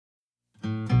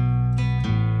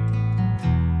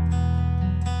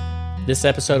This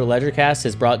episode of LedgerCast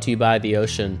is brought to you by The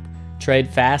Ocean. Trade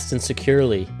fast and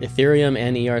securely Ethereum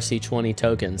and ERC20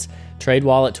 tokens. Trade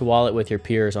wallet to wallet with your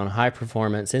peers on a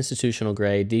high-performance,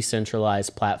 institutional-grade,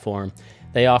 decentralized platform.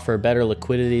 They offer better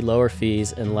liquidity, lower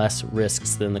fees, and less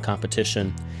risks than the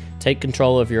competition. Take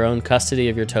control of your own custody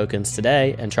of your tokens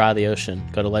today and try The Ocean.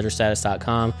 Go to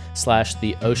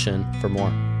ledgerstatus.com/theocean for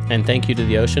more. And thank you to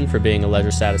The Ocean for being a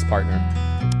LedgerStatus partner.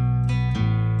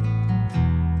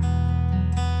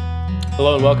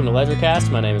 Hello and welcome to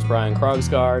LedgerCast. My name is Brian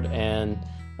Krogsgaard, and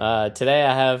today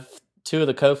I have two of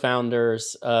the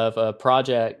co-founders of a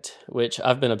project which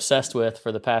I've been obsessed with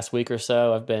for the past week or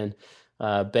so. I've been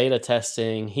beta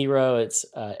testing Hero. It's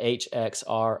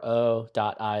hxro.io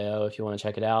if you want to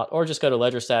check it out, or just go to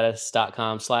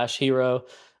ledgerstatus.com/hero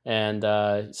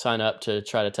and sign up to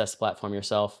try to test the platform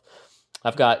yourself.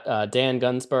 I've got Dan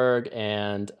Gunsberg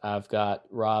and I've got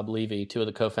Rob Levy, two of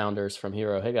the co-founders from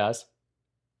Hero. Hey guys.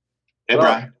 Hey,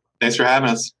 Brian. Thanks for having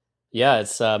us. Yeah,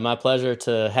 it's my pleasure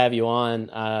to have you on.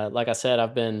 Like I said,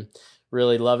 I've been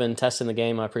really loving testing the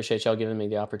game. I appreciate y'all giving me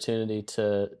the opportunity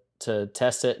to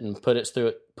test it and put it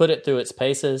through its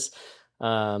paces.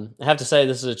 I have to say,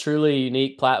 this is a truly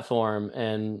unique platform,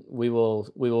 and we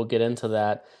will get into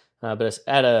that. But it's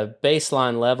at a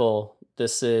baseline level,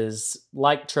 this is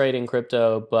like trading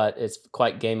crypto, but it's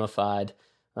quite gamified.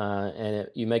 And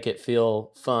you make it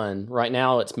feel fun. Right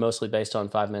now, it's mostly based on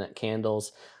 5-minute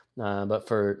candles. But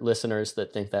for listeners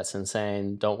that think that's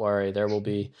insane, don't worry. There will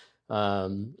be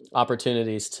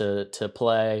opportunities to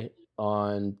play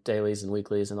on dailies and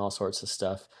weeklies and all sorts of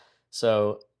stuff.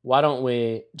 So why don't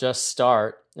we just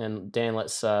start? And Dan,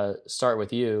 let's start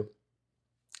with you.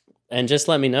 And just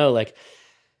let me know, like,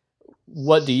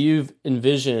 what do you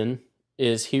envision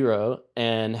is Hero,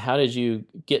 and how did you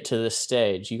get to this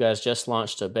stage? You guys just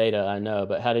launched a beta, I know,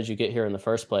 but how did you get here in the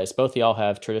first place? Both of y'all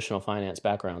have traditional finance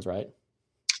backgrounds, right?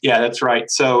 Yeah, that's right.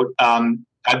 So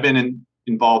I've been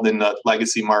involved in the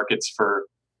legacy markets for,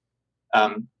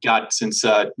 since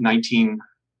I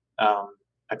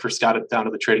first got it down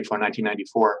to the trading floor in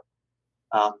 1994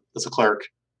 as a clerk.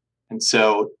 And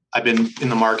so I've been in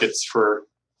the markets for,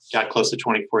 close to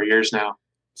 24 years now.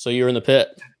 So you were in the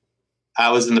pit?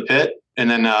 I was in the pit. And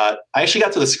then I actually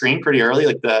got to the screen pretty early.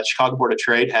 Like the Chicago Board of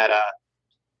Trade had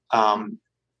an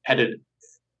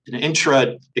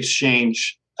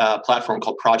intra-exchange platform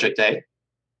called Project A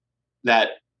that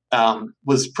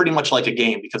was pretty much like a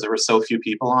game because there were so few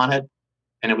people on it,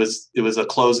 and it was a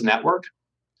closed network.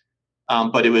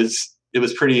 But it was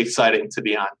pretty exciting to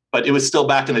be on. But it was still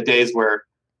back in the days where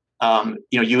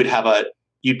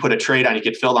you'd put a trade on, you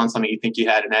get filled on something, you think you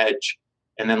had an edge,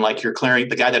 and then like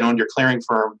the guy that owned your clearing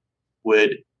firm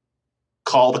would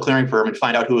call the clearing firm and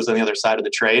find out who was on the other side of the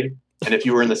trade. And if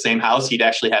you were in the same house, he'd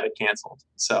actually have it canceled.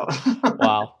 So,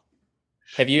 wow.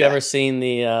 Have you ever seen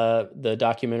the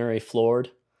documentary Floored?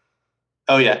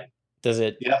 Oh yeah. Does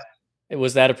it? Yeah.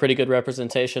 Was that a pretty good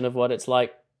representation of what it's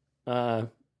like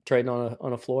trading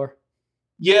on a floor?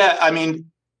 Yeah. I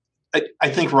mean, I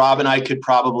think Rob and I could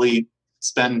probably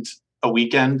spend a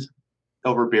weekend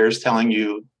over beers telling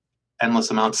you endless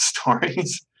amounts of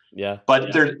stories. Yeah.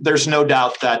 But there's no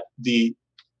doubt that the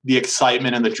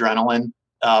excitement and the adrenaline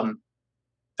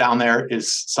down there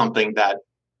is something that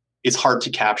is hard to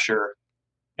capture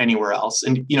anywhere else.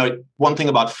 And one thing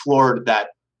about Floored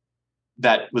that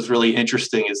was really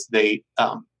interesting is they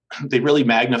really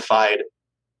magnified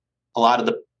a lot of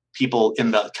the people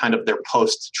in the kind of their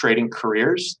post trading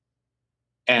careers.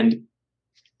 And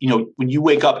when you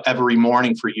wake up every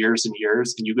morning for years and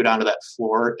years and you go down to that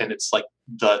floor and it's like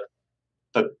the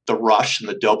rush and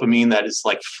the dopamine that is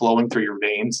like flowing through your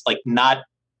veins, like not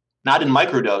in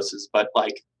microdoses, but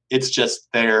like it's just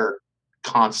there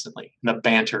constantly. And the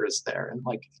banter is there, and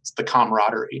like it's the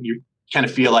camaraderie, and you kind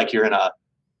of feel like you're all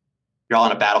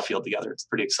on a battlefield together. It's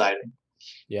pretty exciting.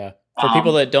 Yeah. For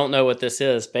people that don't know what this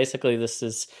is, basically this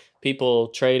is people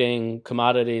trading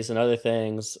commodities and other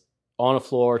things on a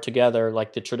floor together,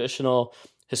 like the traditional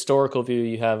historical view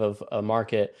you have of a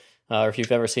market. Or if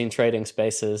you've ever seen Trading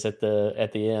Spaces at the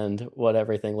end, what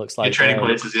everything looks like. Trading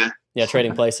Places, yeah. Yeah,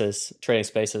 Trading Places. Trading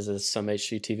Spaces is some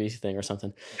HGTV thing or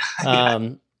something.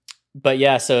 But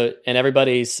yeah, and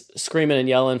everybody's screaming and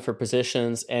yelling for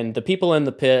positions, and the people in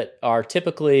the pit are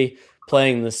typically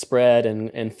playing the spread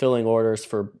and filling orders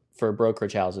for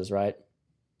brokerage houses, right?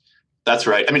 That's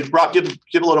right. I mean, Rob, give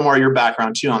a little more of your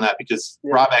background too on that, because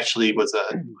Rob actually was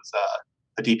a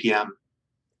DPM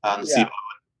on the CBOE.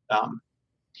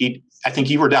 I think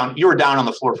you were down on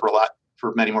the floor for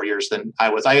many more years than I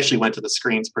was. I actually went to the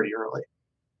screens pretty early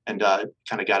and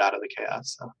kind of got out of the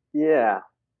chaos. So. Yeah.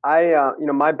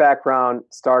 My background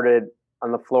started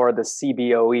on the floor of the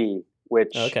CBOE,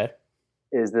 which Okay.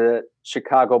 is the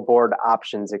Chicago Board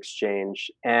Options Exchange.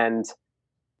 And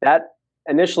that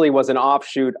initially was an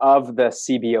offshoot of the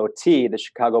CBOT, the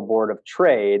Chicago Board of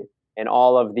Trade, and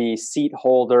all of the seat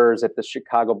holders at the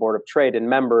Chicago Board of Trade and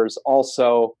members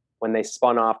also, when they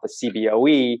spun off the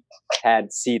CBOE,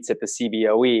 had seats at the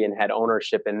CBOE and had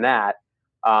ownership in that.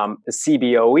 The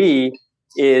CBOE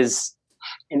is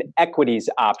an equities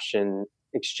option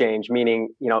exchange, meaning,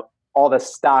 all the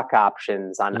stock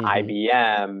options on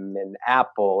IBM and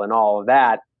Apple and all of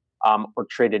that were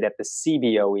traded at the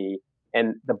CBOE.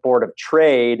 And the Board of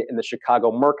Trade and the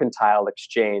Chicago Mercantile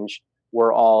Exchange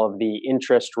were all of the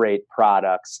interest rate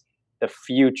products, the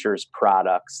futures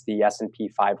products, the S&P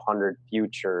 500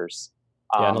 futures.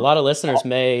 Yeah, and a lot of listeners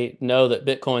may know that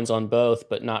Bitcoin's on both,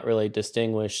 but not really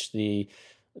distinguish the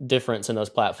difference in those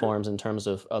platforms in terms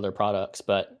of other products.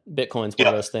 But Bitcoin's one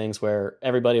of those things where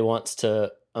everybody wants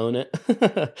to own it.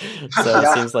 So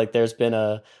it seems like there's been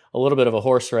a little bit of a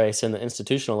horse race in the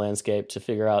institutional landscape to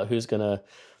figure out who's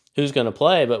gonna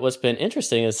play. But what's been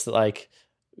interesting is like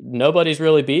nobody's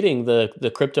really beating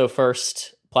the crypto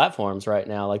first platforms right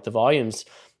now. Like the volume's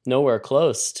nowhere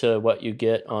close to what you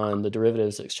get on the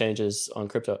derivatives exchanges on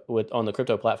the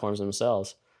crypto platforms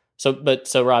themselves.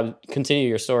 So Rob, continue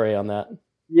your story on that.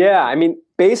 Yeah, I mean,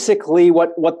 basically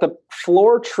what the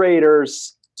floor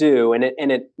traders do, and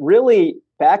it really,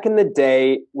 back in the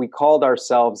day, we called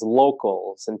ourselves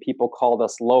locals, and people called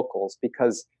us locals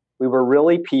because we were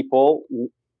really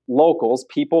locals,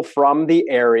 people from the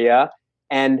area,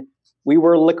 and we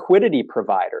were liquidity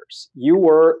providers. You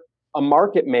were a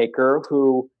market maker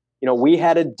who, we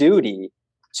had a duty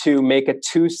to make a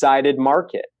two-sided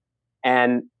market.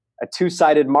 And a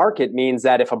two-sided market means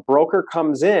that if a broker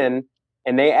comes in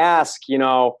and they ask,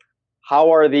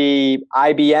 how are the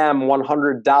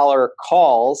IBM $100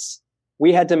 calls,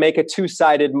 we had to make a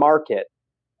two-sided market,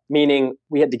 meaning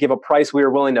we had to give a price we were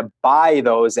willing to buy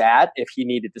those at if he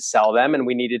needed to sell them, and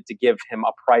we needed to give him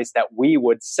a price that we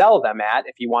would sell them at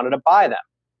if he wanted to buy them.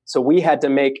 So we had to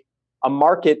make a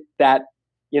market that,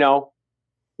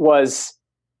 was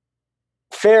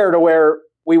fair to where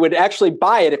we would actually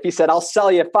buy it if he said, I'll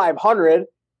sell you at 500,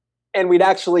 and we'd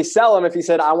actually sell him if he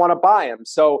said, I want to buy him.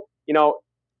 So,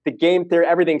 the game theory,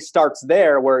 everything starts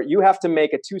there where you have to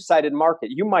make a two-sided market.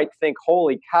 You might think,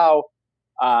 holy cow,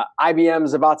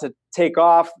 IBM's about to take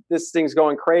off. This thing's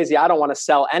going crazy. I don't want to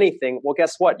sell anything. Well,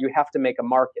 guess what? You have to make a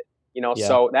market,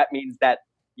 so that means that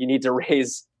you need to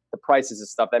raise the prices and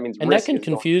stuff. That means and that can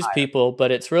confuse people, but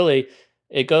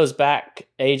it goes back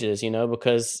ages,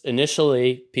 because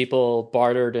initially people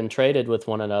bartered and traded with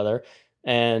one another.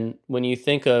 And when you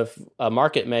think of a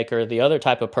market maker, the other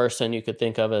type of person you could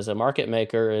think of as a market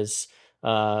maker is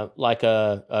like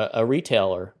a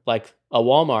retailer. Like a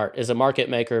Walmart is a market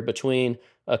maker between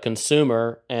a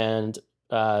consumer and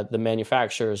the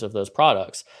manufacturers of those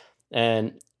products.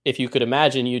 And if you could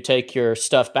imagine you take your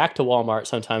stuff back to Walmart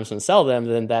sometimes and sell them,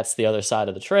 then that's the other side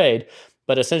of the trade.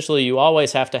 But essentially, you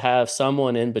always have to have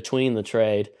someone in between the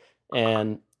trade,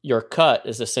 and your cut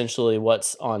is essentially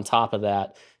what's on top of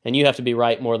that. And you have to be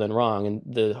right more than wrong. And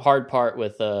the hard part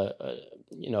with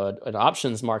an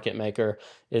options market maker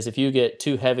is if you get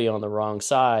too heavy on the wrong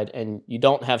side and you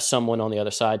don't have someone on the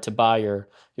other side to buy your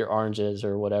oranges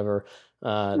or whatever,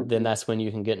 then that's when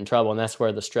you can get in trouble. And that's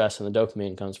where the stress and the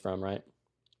dopamine comes from, right?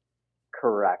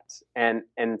 Correct. And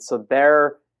so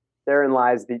therein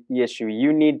lies the issue.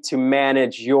 You need to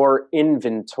manage your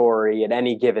inventory at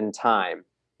any given time.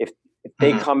 If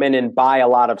they come in and buy a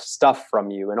lot of stuff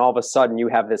from you, and all of a sudden you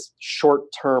have this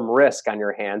short-term risk on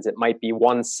your hands, it might be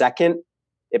 1 second,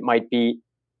 it might be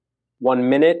 1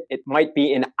 minute, it might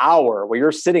be an hour where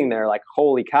you're sitting there like,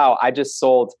 holy cow, I just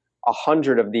sold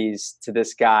 100 of these to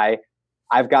this guy.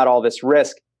 I've got all this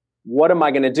risk. What am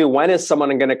I going to do? When is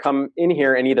someone going to come in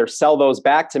here and either sell those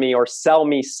back to me or sell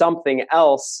me something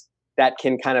else that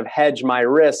can kind of hedge my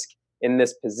risk in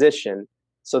this position?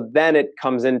 So then it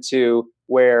comes into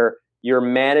where you're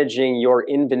managing your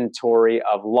inventory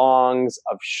of longs,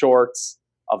 of shorts,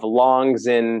 of longs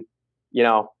in,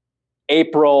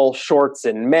 April, shorts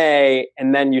in May.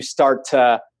 And then you start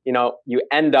to,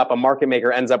 a market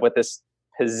maker ends up with this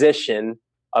position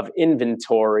of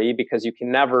inventory because you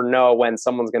can never know when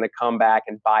someone's going to come back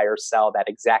and buy or sell that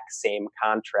exact same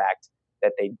contract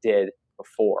that they did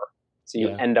before. So you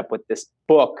end up with this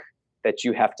book that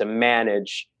you have to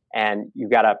manage, and you've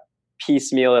got to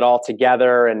piecemeal it all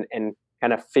together and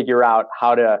kind of figure out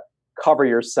how to cover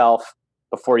yourself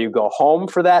before you go home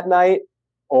for that night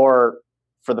or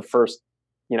for the first,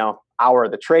 hour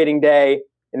of the trading day.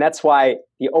 And that's why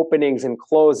the openings and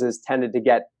closes tended to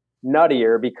get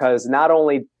nuttier, because not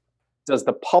only does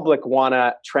the public want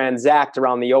to transact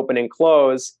around the open and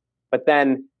close? But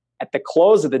then at the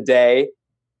close of the day,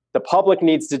 the public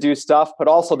needs to do stuff, but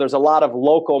also there's a lot of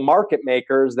local market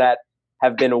makers that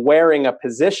have been wearing a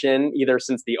position either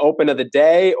since the open of the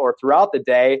day or throughout the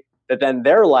day, that then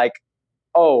they're like,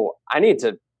 oh, I need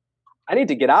to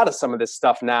get out of some of this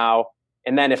stuff now.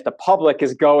 And then if the public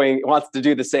wants to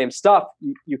do the same stuff,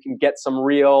 you can get some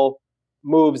real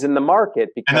moves in the market.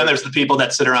 And then there's the people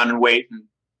that sit around and wait and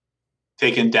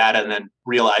take in data and then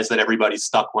realize that everybody's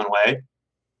stuck one way.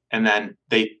 And then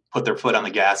they put their foot on the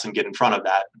gas and get in front of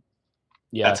that.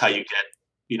 Yeah. That's how you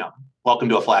get, welcome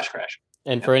to a flash crash.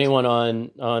 And for anyone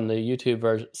on the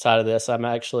YouTube side of this, I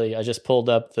just pulled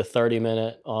up the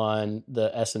 30-minute on the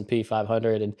S&P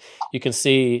 500, and you can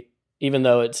see, even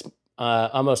though it's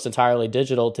almost entirely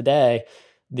digital today,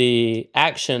 the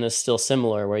action is still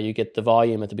similar, where you get the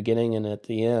volume at the beginning and at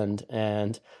the end,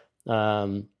 and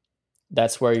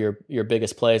that's where your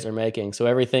biggest plays are making. So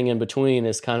everything in between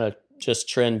is kind of just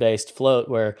trend-based float,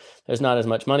 where there's not as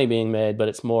much money being made, but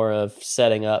it's more of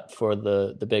setting up for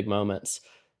the big moments.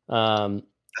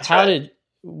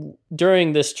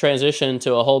 During this transition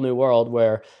to a whole new world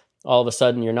where all of a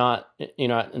sudden you're not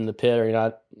in the pit, or you're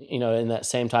not, in that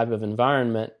same type of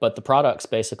environment, but the products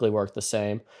basically work the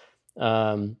same.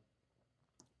 How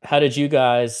did you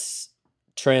guys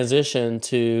transition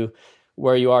to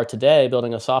where you are today,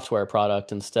 building a software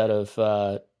product instead of,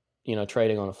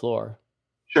 trading on a floor?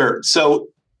 Sure. So,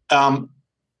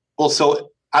 so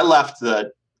I left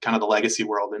the legacy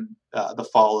world in the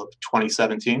fall of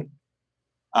 2017.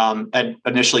 I'd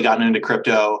initially gotten into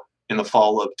crypto in the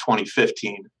fall of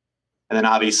 2015. And then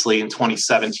obviously in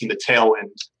 2017, the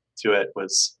tailwind to it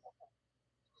was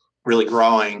really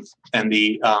growing. And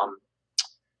the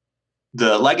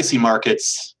legacy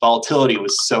markets volatility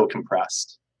was so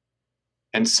compressed.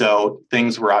 And so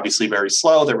things were obviously very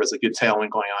slow. There was a good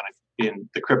tailwind going on in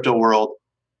the crypto world.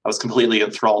 I was completely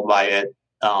enthralled by it.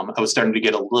 I was starting to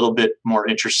get a little bit more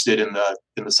interested in the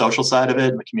social side of it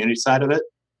and the community side of it,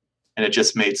 and it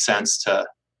just made sense to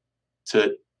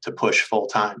push full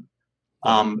time.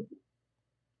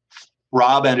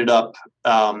 Rob ended up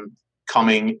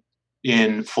coming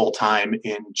in full time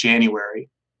in January.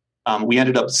 We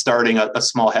ended up starting a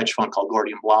small hedge fund called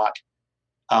Gordian Block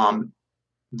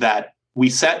that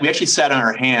we actually sat on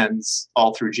our hands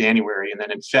all through January, and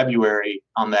then in February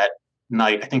on that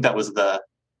night, I think that was the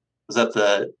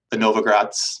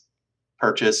Novogratz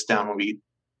purchase down when we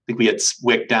had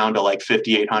wicked down to like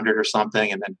 5,800 or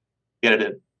something, and then we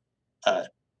had a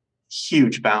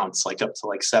huge bounce, like up to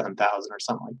like 7,000 or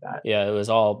something like that. Yeah, it was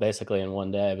all basically in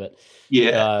one day, but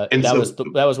yeah, and that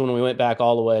was when we went back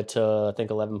all the way to I think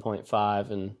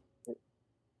 11.5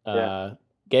 and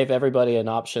gave everybody an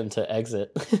option to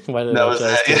exit, whether they chose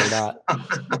to or not.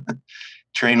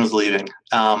 Train was leaving.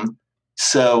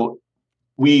 So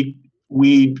we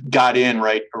got in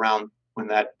right around when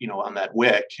that, on that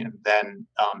wick, and then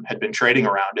had been trading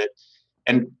around it.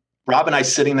 And Rob and I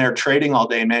sitting there trading all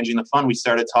day, managing the fund, we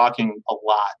started talking a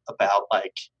lot about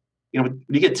when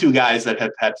you get two guys that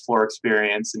have had floor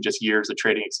experience and just years of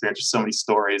trading experience, just so many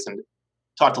stories, and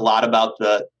talked a lot about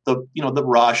the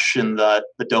rush and the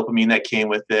dopamine that came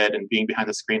with it, and being behind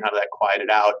the screen, how that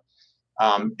quieted out.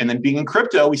 And then being in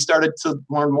crypto, we started to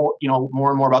learn more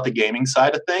and more about the gaming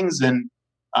side of things. And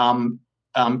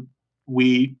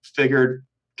we figured,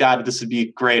 God, this would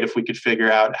be great if we could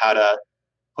figure out how to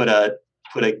put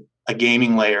a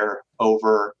gaming layer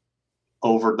over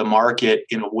the market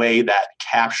in a way that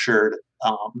captured,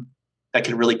 that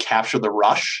could really capture the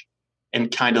rush,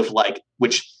 and kind of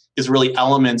which is really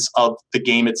elements of the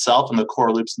game itself and the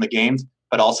core loops in the games,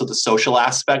 but also the social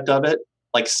aspect of it.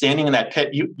 Like standing in that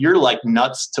pit, you're like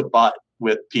nuts to butt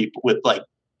with people, with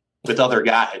other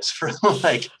guys for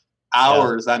like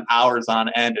hours on hours on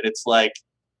end. And it's like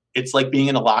being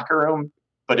in a locker room,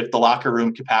 but if the locker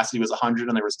room capacity was 100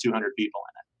 and there was 200 people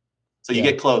in it. So you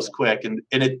get close quick, and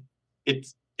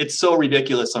it's so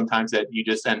ridiculous sometimes that you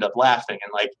just end up laughing.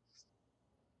 And like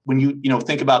when you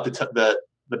think about the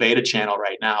beta channel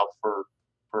right now for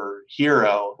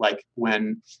Hero, like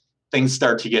when things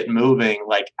start to get moving,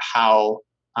 like how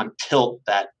on tilt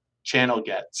that channel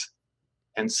gets.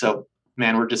 And so,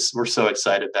 man, we're so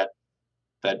excited that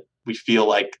we feel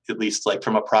like, at least like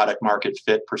from a product market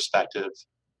fit perspective,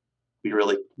 we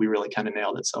really kind of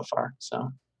nailed it so far.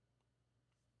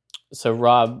 So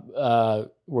Rob,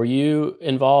 were you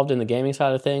involved in the gaming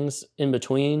side of things in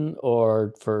between,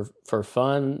 or for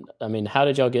fun? I mean, how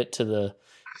did y'all get to the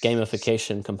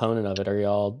gamification component of it? Are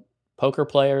y'all poker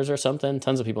players or something?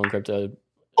 Tons of people in crypto.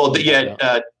 Well,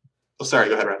 sorry,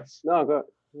 go ahead, Rob. No, go.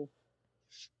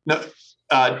 No.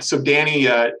 So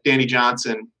Danny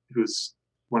Johnson, who's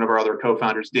one of our other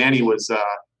co-founders, Danny was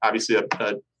obviously a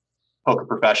poker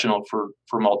professional for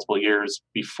multiple years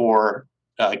before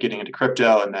getting into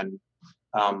crypto, and then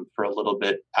for a little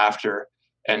bit after.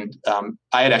 And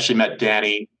I had actually met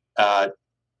Danny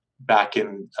back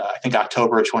in I think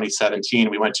October of 2017.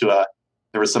 We went to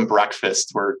there was some breakfast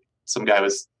where some guy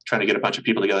was trying to get a bunch of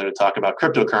people together to talk about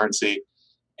cryptocurrency,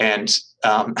 and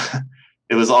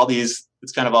it was all these.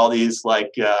 It's kind of all these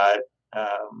like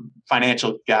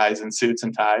financial guys in suits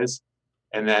and ties,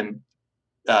 and then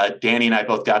Danny and I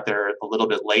both got there a little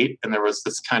bit late, and there was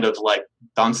this kind of like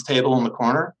dunce table in the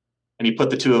corner, and he put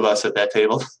the two of us at that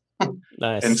table.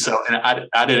 Nice. And so, and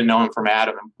I didn't know him from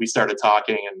Adam, and we started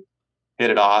talking and hit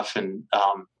it off, and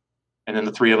then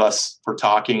the three of us were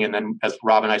talking, and then as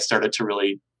Rob and I started to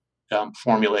really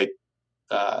formulate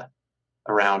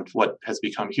around what has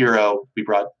become Hero, we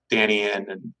brought Danny in,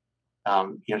 and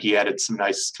he added some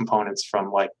nice components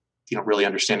from like really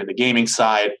understanding the gaming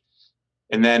side,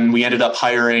 and then we ended up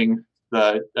hiring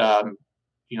the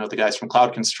guys from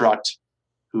Cloud Construct,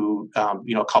 who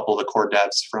a couple of the core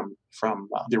devs from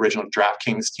the original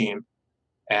DraftKings team,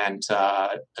 and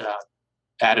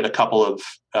added a couple of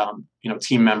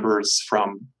team members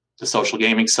from the social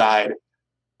gaming side,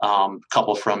 a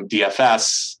couple from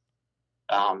DFS,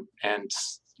 and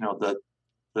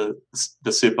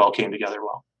the soup all came together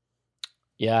well.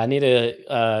 Yeah, I need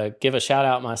to give a shout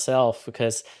out myself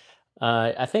because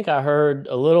I think I heard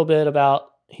a little bit about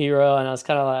Hero, and I was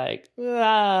kind of like,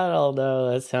 I don't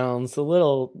know, that sounds a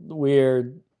little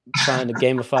weird, trying to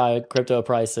gamify crypto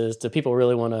prices. Do people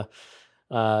really want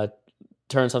to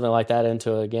turn something like that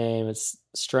into a game? It's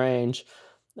strange.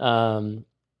 And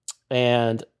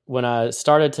when I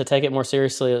started to take it more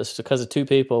seriously, it was because of two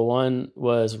people. One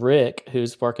was Rick,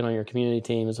 who's working on your community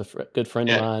team, is a good friend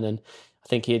of mine, and I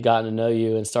think he had gotten to know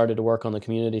you and started to work on the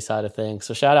community side of things.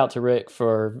 So shout out to Rick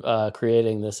for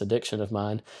creating this addiction of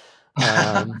mine.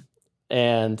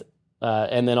 And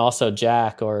then also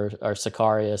Jack or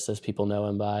Sicarius, as people know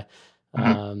him by.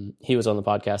 He was on the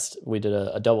podcast. We did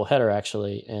a double header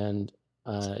actually, and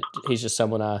he's just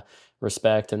someone I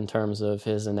respect in terms of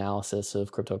his analysis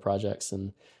of crypto projects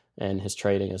and his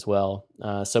trading as well.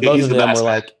 So both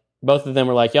of them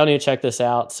were like, y'all need to check this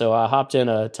out. So I hopped in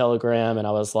a Telegram, and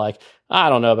I was like, I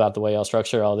don't know about the way y'all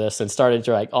structure all this, and started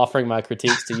to like offering my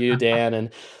critiques to you, Dan. And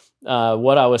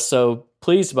what I was so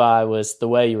pleased by was the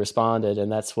way you responded.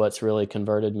 And that's what's really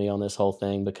converted me on this whole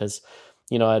thing, because,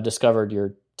 I discovered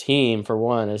your team, for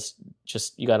one, is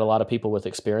just, you got a lot of people with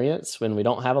experience when we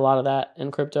don't have a lot of that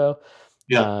in crypto.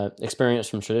 Yeah. Experience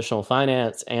from traditional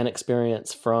finance and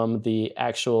experience from the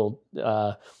actual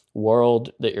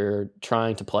world that you're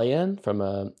trying to play in, from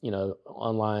a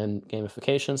online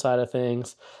gamification side of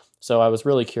things. So I was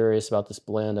really curious about this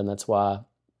blend, and that's why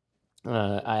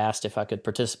I asked if I could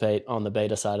participate on the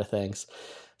beta side of things.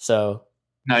 So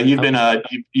no, you've been a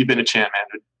champ,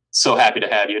 man. So happy to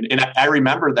have you. And I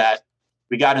remember that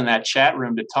we got in that chat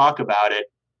room to talk about it,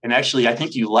 and actually I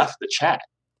think you left the chat.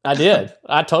 I did.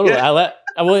 I totally. Yeah.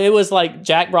 Well, it was like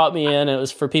Jack brought me in. It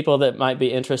was for people that might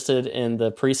be interested in the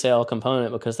pre-sale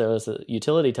component, because there was a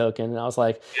utility token, and I was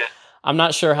like, I'm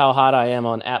not sure how hot I am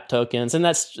on app tokens, and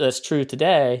that's true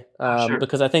today,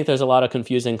 because I think there's a lot of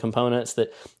confusing components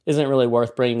that isn't really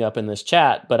worth bringing up in this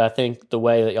chat. But I think the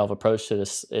way that y'all have approached it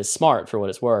is smart for what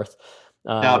it's worth.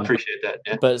 I appreciate that.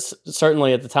 Yeah. But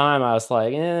certainly at the time, I was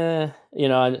like,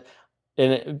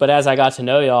 but as I got to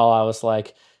know y'all, I was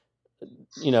like,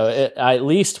 I at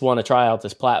least want to try out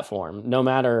this platform, no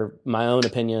matter my own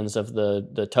opinions of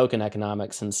the token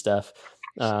economics and stuff.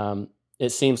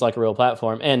 It seems like a real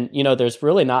platform, and there's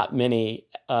really not many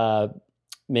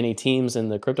teams in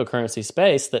the cryptocurrency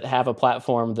space that have a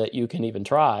platform that you can even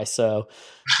try. So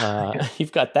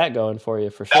you've got that going for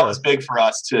you for sure. That was big for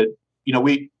us to,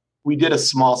 we did a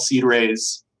small seed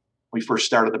raise when we first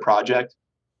started the project,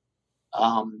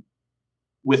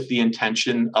 with the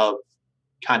intention of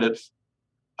kind of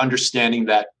understanding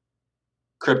that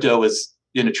crypto was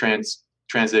in a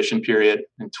transition period,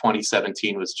 and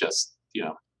 2017 was just,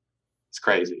 it's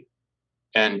crazy.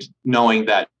 And knowing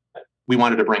that we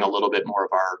wanted to bring a little bit more of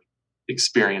our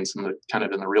experience in the kind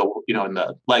of in the real, in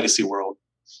the legacy world.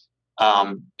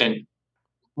 And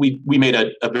we made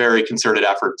a very concerted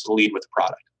effort to lead with the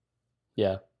product.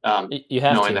 Yeah. You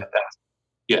have knowing to. That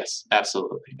yes,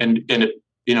 absolutely. And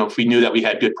if we knew that we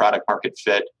had good product market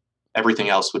fit, everything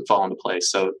else would fall into place.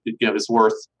 So, it was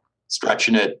worth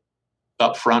stretching it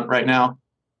up front right now,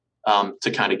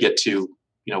 to kind of get to,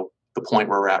 the point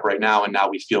where we're at right now. And now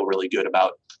we feel really good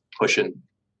about pushing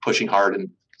hard and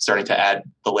starting to add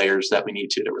the layers that we need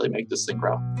to really make this thing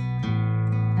grow.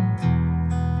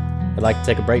 I'd like to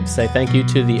take a break to say thank you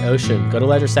to The Ocean. Go to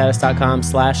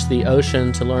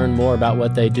ledgerstatus.com/theocean to learn more about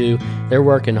what they do. They're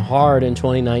working hard in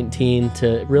 2019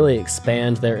 to really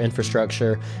expand their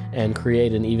infrastructure and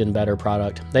create an even better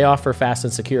product. They offer fast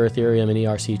and secure Ethereum and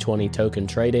ERC20 token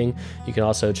trading. You can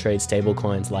also trade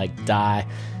stablecoins like DAI.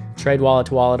 Trade wallet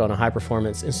to wallet on a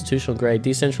high-performance, institutional-grade,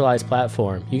 decentralized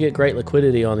platform. You get great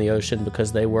liquidity on The Ocean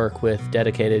because they work with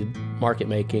dedicated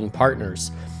market-making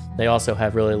partners. They also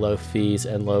have really low fees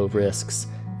and low risks.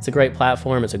 It's a great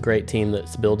platform. It's a great team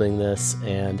that's building this,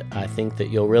 and I think that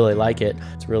you'll really like it.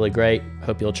 It's really great.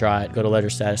 Hope you'll try it. Go to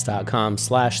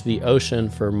ledgerstatus.com/theocean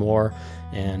for more,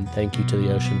 and thank you to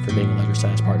The Ocean for being a Ledger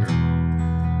Status partner.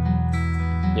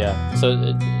 Yeah.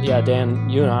 So, Dan,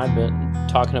 you and I have been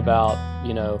talking about,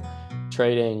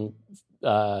 trading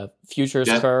futures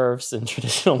curves in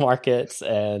traditional markets,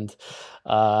 and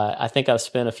I think I've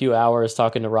spent a few hours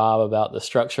talking to Rob about the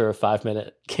structure of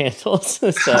 5-minute candles.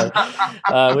 So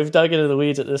we've dug into the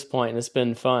weeds at this point, and it's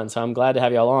been fun. So I'm glad to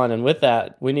have y'all on. And with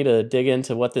that, we need to dig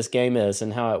into what this game is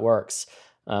and how it works,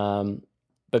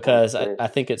 because I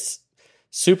think it's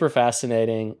super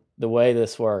fascinating the way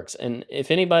this works. And if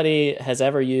anybody has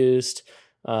ever used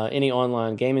any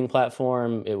online gaming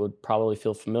platform, it would probably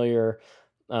feel familiar.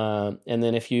 And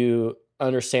then if you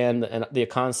understand the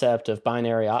concept of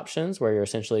binary options, where you're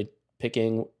essentially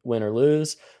picking win or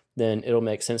lose, then it'll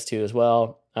make sense to you as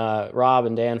well. Rob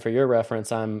and Dan, for your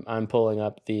reference, I'm pulling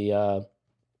up the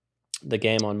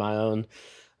game on my own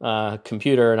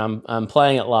computer, and I'm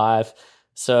playing it live.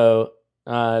 So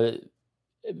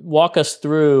walk us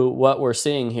through what we're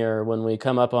seeing here when we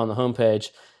come up on the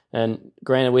homepage. And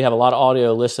granted, we have a lot of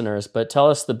audio listeners, but tell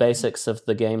us the basics of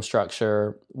the game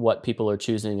structure, what people are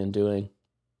choosing and doing.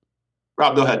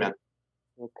 Rob, go ahead, man.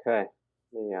 Okay.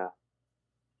 Let me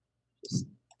just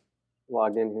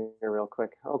log in here real quick.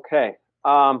 Okay.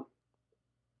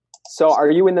 So are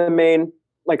you in the main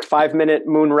 5-minute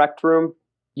Moon Rect room?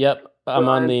 Yep. I'm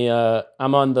on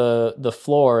the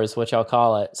floor is what y'all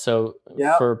call it. So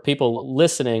for people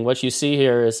listening, what you see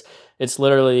here is it's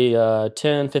literally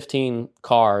 10, 15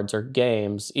 cards or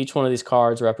games. Each one of these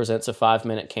cards represents a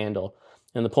 5-minute candle.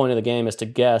 And the point of the game is to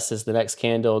guess, is the next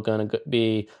candle going to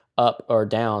be up or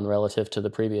down relative to the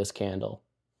previous candle?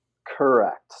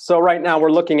 Correct. So right now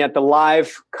we're looking at the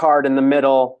live card in the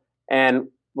middle, and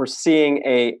we're seeing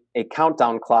a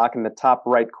countdown clock in the top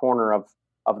right corner of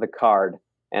the card.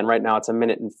 And right now it's 1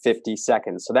 minute and 50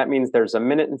 seconds. So that means there's 1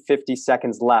 minute and 50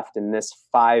 seconds left in this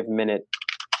 5-minute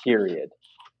period,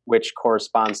 which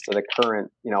corresponds to the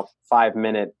current,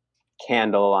 5-minute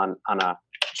candle on a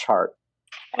chart.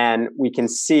 And we can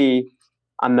see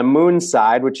on the Moon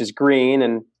side, which is green,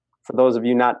 and for those of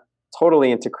you not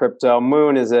totally into crypto,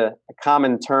 Moon is a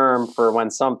common term for when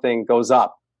something goes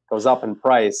up in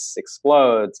price,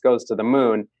 explodes, goes to the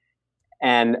moon.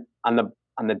 And on the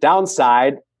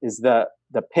downside is the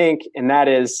pink, and that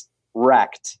is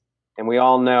wrecked. And we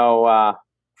all know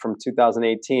from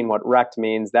 2018 what wrecked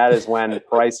means. That is when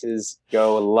prices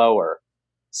go lower.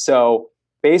 So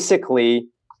basically,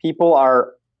 people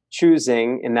are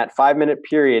choosing in that 5-minute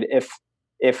period if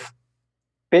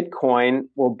Bitcoin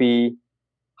will be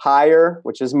higher,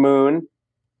 which is Moon,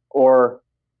 or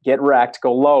get wrecked,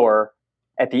 go lower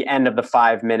at the end of the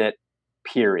 5-minute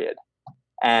period.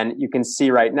 And you can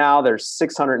see right now there's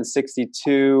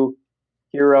 662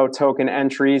 Hero token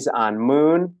entries on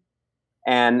Moon,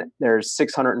 and there's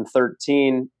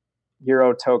 613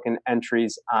 Hero token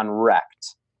entries on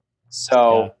Rect.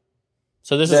 So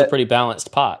this is a pretty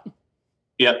balanced pot.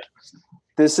 Yep.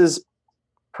 This is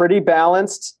pretty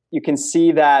balanced. You can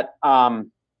see that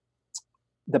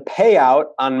the payout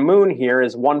on Moon here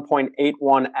is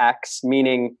 1.81x,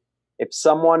 meaning if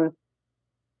someone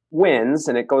wins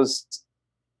and it goes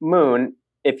Moon,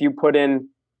 if you put in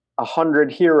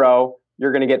 100 Hero,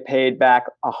 you're going to get paid back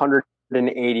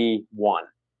 181.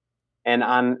 And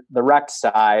on the Rect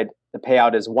side, the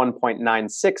payout is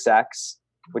 1.96x,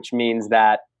 which means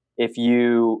that if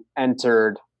you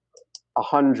entered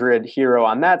 100 Hero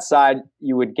on that side,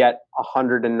 you would get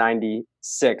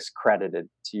 196 credited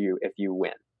to you if you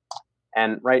win.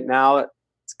 And right now,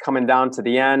 it's coming down to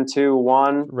the end, 2,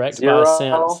 1, Rect 0. by a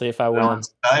cent, see if I win.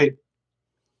 Right.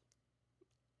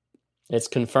 It's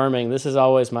confirming. This is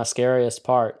always my scariest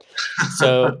part.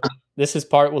 So this is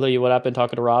partly what I've been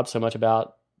talking to Rob so much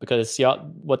about, because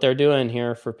what they're doing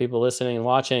here for people listening and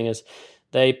watching is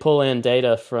they pull in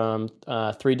data from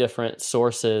 3 different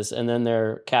sources, and then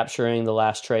they're capturing the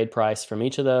last trade price from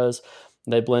each of those.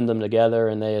 They blend them together,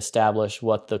 and they establish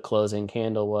what the closing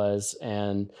candle was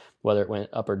and whether it went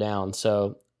up or down.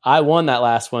 So I won that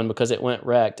last one because it went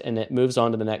Rect, and it moves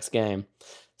on to the next game.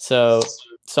 So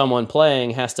someone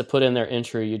playing has to put in their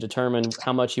entry. You determine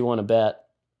how much you want to bet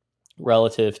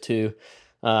relative to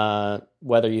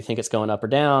whether you think it's going up or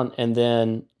down, and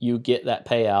then you get that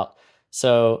payout.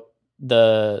 So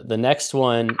the next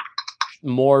one,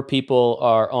 more people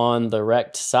are on the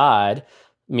wrecked side,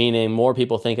 meaning more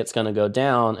people think it's going to go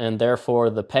down, and therefore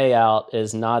the payout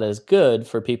is not as good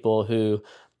for people who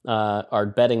are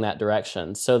betting that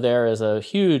direction. So there is a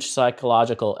huge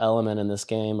psychological element in this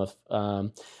game of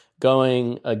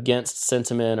going against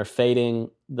sentiment or fading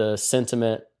the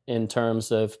sentiment in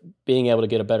terms of being able to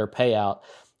get a better payout.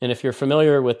 And if you're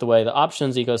familiar with the way the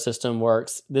options ecosystem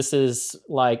works, this is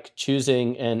like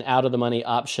choosing an out-of-the-money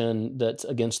option that's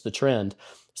against the trend.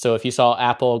 So if you saw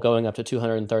Apple going up to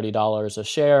 $230 a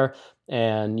share,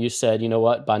 and you said, you know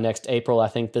what, by next April, I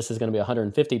think this is going to be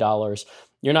 $150,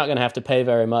 you're not going to have to pay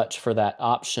very much for that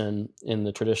option in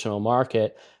the traditional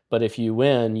market. But if you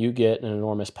win, you get an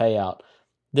enormous payout.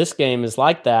 This game is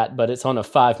like that, but it's on a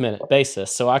 5-minute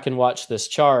basis. So I can watch this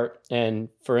chart, and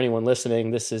for anyone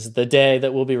listening, this is the day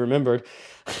that will be remembered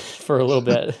for a little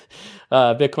bit.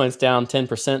 Bitcoin's down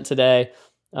 10% today.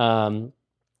 And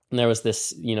there was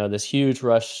this huge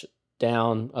rush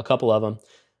down, a couple of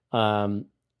them.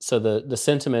 So the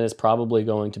sentiment is probably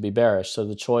going to be bearish. So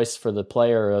the choice for the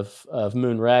player of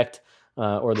Moon Wrecked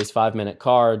or these 5-minute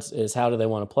cards is how do they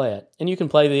want to play it. And you can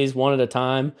play these one at a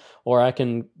time, or I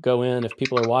can go in, if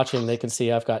people are watching, they can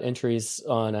see I've got entries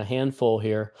on a handful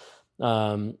here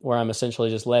where I'm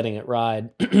essentially just letting it ride.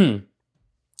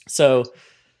 So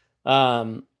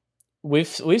we've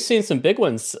seen some big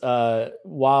ones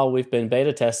while we've been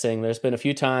beta testing. There's been a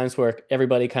few times where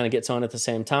everybody kind of gets on at the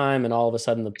same time, and all of a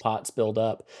sudden the pots build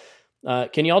up.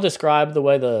 Can you all describe the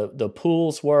way the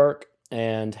pools work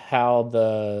and how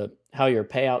your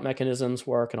payout mechanisms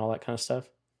work and all that kind of stuff?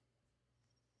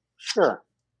 Sure.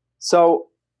 So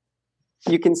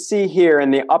you can see here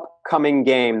in the upcoming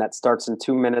game that starts in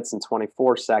 2 minutes and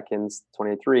 24 seconds,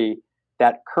 23,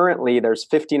 that currently there's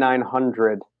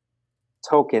 5,900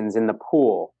 tokens in the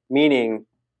pool, meaning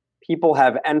people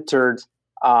have entered,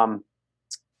 Moon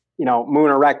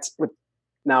Erect.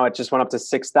 Now it just went up to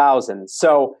 6,000.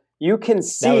 So you can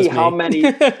see how many.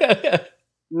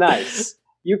 Nice.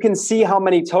 You can see how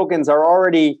many tokens are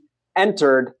already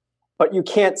entered, but you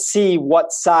can't see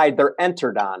what side they're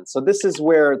entered on. So this is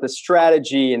where the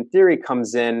strategy and theory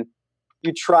comes in.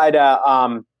 You try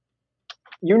to,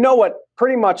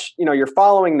 pretty much, you're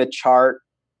following the chart.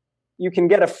 You can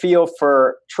get a feel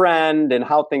for trend and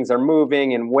how things are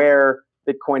moving and where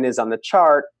Bitcoin is on the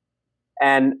chart.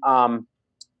 And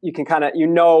you can kind of,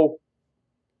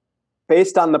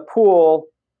 based on the pool,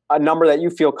 a number that you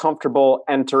feel comfortable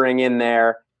entering in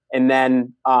there. And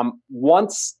then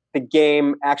once the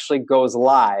game actually goes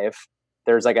live,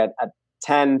 there's like a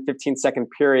 10, 15 second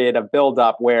period of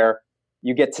buildup where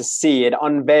you get to see, it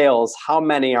unveils how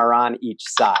many are on each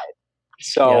side.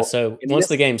 So once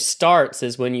the game starts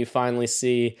is when you finally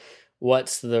see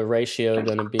what's the ratio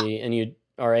going to be, and you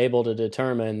are able to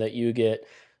determine that you get,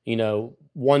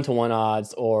 1-to-1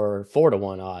 odds or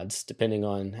 4-to-1 odds, depending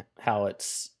on how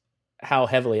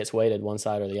heavily it's weighted one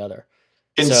side or the other.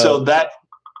 And so that,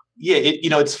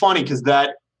 it's funny because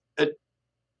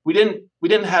we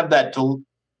didn't have that.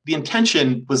 The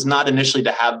intention was not initially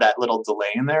to have that little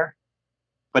delay in there,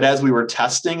 but as we were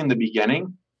testing in the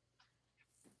beginning,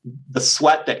 the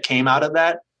sweat that came out of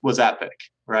that was epic,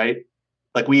 right?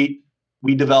 Like we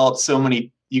developed so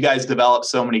many, you guys developed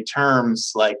so many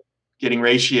terms, like getting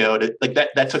ratioed, like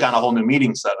that took on a whole new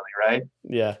meaning suddenly, right?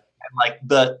 Yeah. And like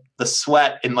the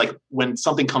sweat, and like when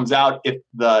something comes out, if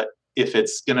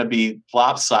it's going to be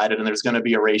lopsided and there's going to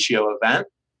be a ratio event,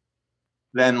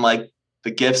 then like the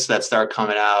gifts that start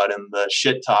coming out and the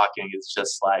shit talking is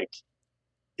just like,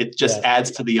 it just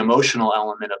adds to the emotional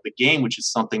element of the game, which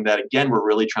is something that, again, we're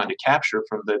really trying to capture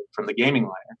from the gaming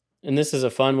layer. And this is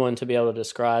a fun one to be able to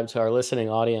describe to our listening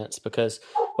audience, because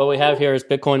what we have here is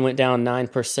Bitcoin went down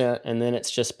 9%, and then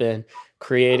it's just been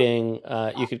creating,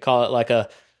 you could call it like a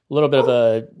little bit of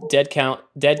a dead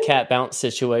cat bounce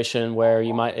situation where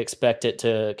you might expect it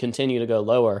to continue to go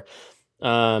lower.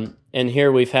 And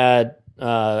here we've had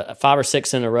 5 or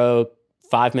 6 in a row,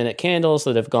 5-minute candles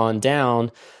that have gone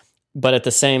down. But at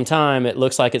the same time, it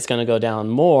looks like it's going to go down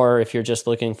more if you're just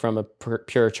looking from a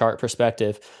pure chart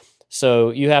perspective. So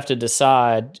you have to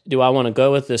decide, do I want to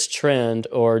go with this trend,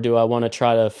 or do I want to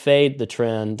try to fade the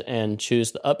trend and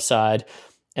choose the upside?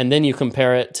 And then you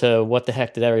compare it to what the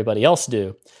heck did everybody else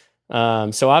do?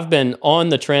 So I've been on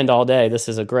the trend all day. This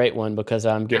is a great one because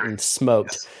I'm getting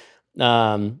smoked.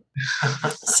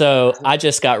 So I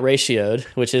just got ratioed,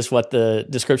 which is what the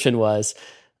description was.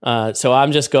 So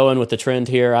I'm just going with the trend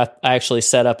here. I actually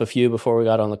set up a few before we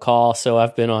got on the call, so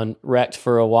I've been on Wrecked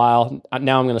for a while.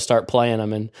 Now I'm going to start playing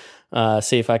them and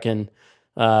see if I can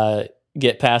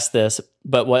get past this.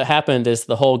 But what happened is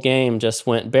the whole game just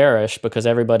went bearish because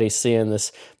everybody's seeing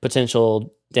this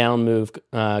potential down move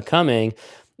coming,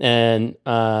 and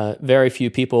very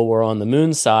few people were on the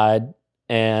moon side.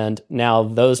 And now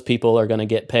those people are going to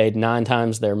get paid 9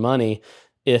 times their money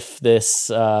if this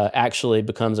actually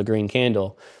becomes a green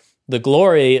candle. The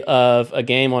glory of a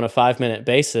game on a 5-minute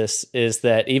basis is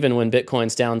that even when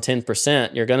Bitcoin's down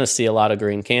 10%, you're going to see a lot of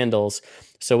green candles.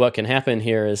 So what can happen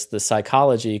here is the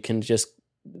psychology can just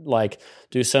like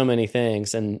do so many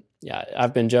things. And yeah,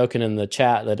 I've been joking in the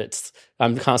chat that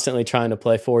I'm constantly trying to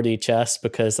play 4D chess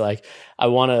because like I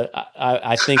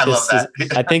think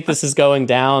I think this is going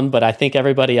down, but I think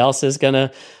everybody else is going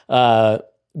to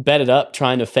bet it up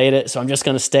trying to fade it. So I'm just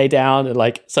going to stay down. And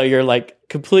like, so you're like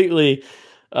completely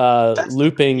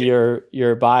looping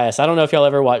your bias. I don't know if y'all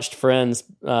ever watched Friends,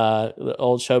 the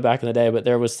old show back in the day, but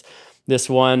there was this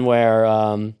one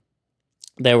where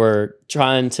they were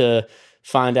trying to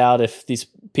find out if these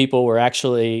people were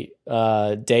actually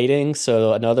dating.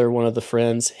 So another one of the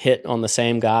friends hit on the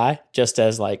same guy just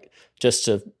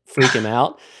to freak him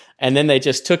out. And then they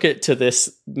just took it to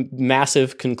this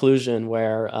massive conclusion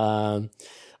where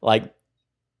like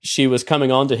she was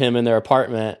coming on to him in their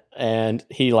apartment and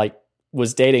he like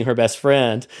was dating her best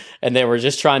friend and they were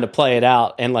just trying to play it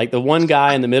out. And like the one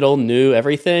guy in the middle knew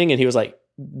everything and he was like,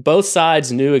 both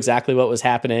sides knew exactly what was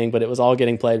happening, but it was all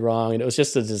getting played wrong and it was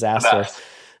just a disaster.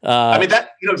 I mean,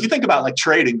 that, you know, if you think about like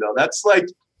trading though, that's like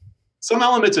some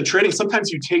elements of trading.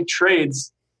 Sometimes you take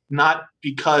trades not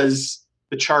because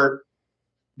the chart,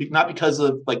 not because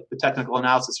of like the technical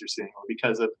analysis you're seeing or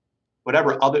because of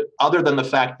whatever other than the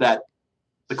fact that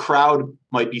the crowd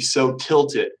might be so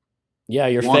tilted. Yeah,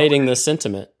 you're fading the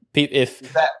sentiment.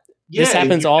 This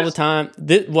happens all the time.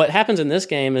 What happens in this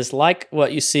game is like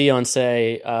what you see on,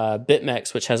 say,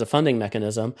 BitMEX, which has a funding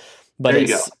mechanism, but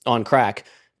it's on crack.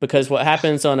 Because what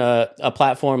happens on a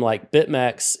platform like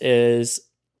BitMEX is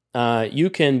you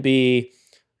can be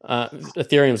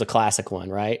Ethereum's a classic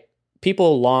one, right?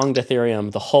 People longed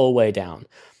Ethereum the whole way down,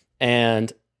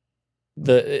 and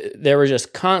there were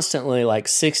just constantly like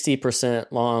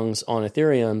 60% longs on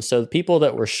Ethereum. So the people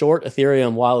that were short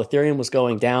Ethereum while Ethereum was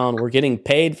going down were getting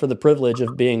paid for the privilege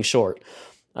of being short.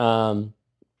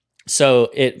 So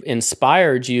it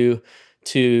inspired you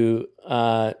to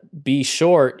be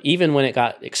short even when it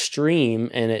got extreme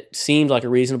and it seemed like a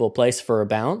reasonable place for a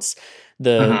bounce.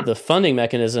 The funding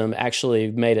mechanism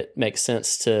actually made it make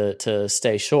sense to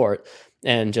stay short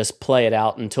and just play it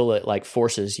out until it like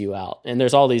forces you out. And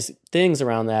there's all these things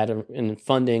around that in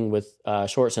funding with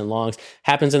shorts and longs.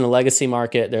 Happens in the legacy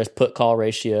market. There's put call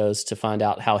ratios to find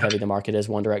out how heavy the market is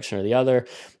one direction or the other.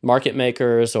 Market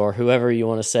makers or whoever you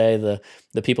want to say,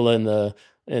 the people in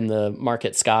the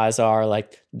market skies are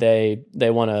like, they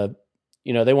want to,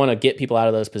 you know, they want to get people out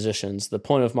of those positions. The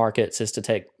point of markets is to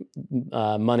take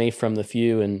money from the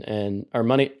few or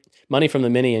money from the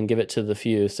many and give it to the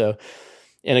few. So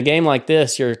in a game like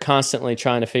this, you're constantly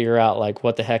trying to figure out like,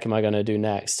 what the heck am I going to do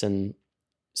next? And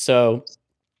so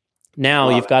now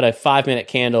you've got a 5-minute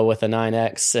candle with a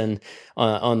 9x and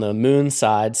on the moon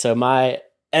side. So my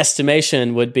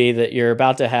estimation would be that you're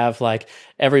about to have like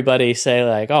everybody say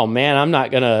like, oh man, I'm not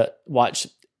going to watch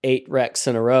 8 wrecks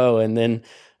in a row and then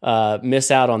miss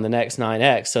out on the next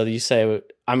 9x. So you say,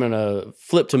 I'm going to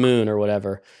flip to moon or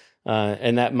whatever.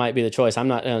 And that might be the choice. I'm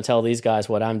not going to tell these guys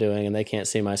what I'm doing and they can't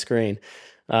see my screen.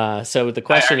 So the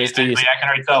question is, I can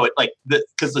already tell it like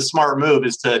because the smart move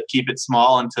is to keep it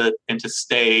small and to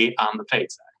stay on the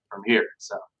fade side from here.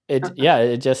 So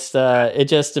it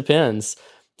just depends.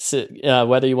 So,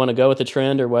 whether you want to go with the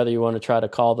trend or whether you want to try to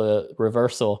call the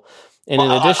reversel. And in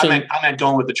addition, I meant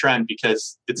going with the trend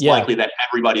because it's likely that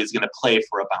everybody is going to play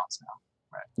for a bounce now.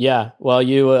 Right. Yeah.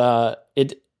 Well,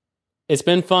 it's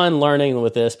been fun learning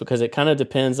with this because it kind of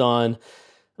depends on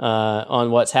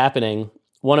what's happening.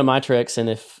 One of my tricks, and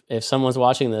if someone's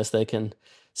watching this, they can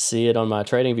see it on my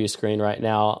TradingView screen right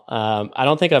now. I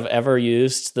don't think I've ever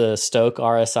used the Stoke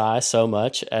RSI so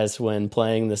much as when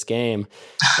playing this game,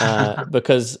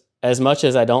 because as much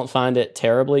as I don't find it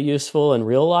terribly useful in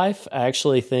real life, I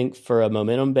actually think for a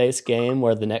momentum-based game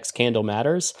where the next candle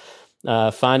matters,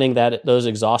 finding that those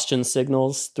exhaustion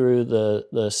signals through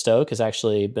the Stoke has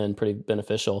actually been pretty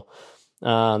beneficial.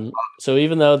 So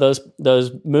even though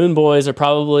those moon boys are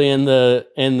probably in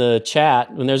the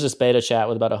chat, when there's this beta chat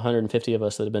with about 150 of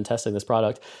us that have been testing this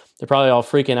product, they're probably all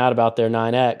freaking out about their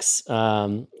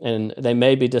 9x, and they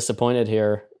may be disappointed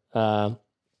here.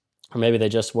 or maybe they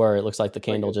just were. It looks like the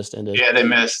candle just ended. Yeah, they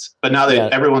missed, but now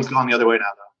everyone's gone the other way now,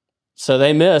 though. So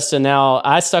they missed, and now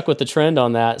I stuck with the trend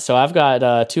on that. So I've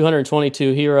got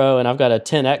 222 hero, and I've got a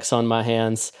 10x on my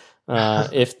hands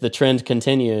if the trend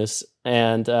continues,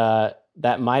 and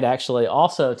that might actually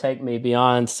also take me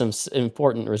beyond some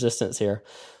important resistance here.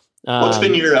 What's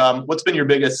been your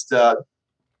biggest payout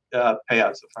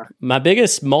so far? My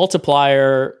biggest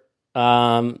multiplier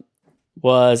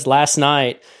was last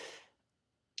night.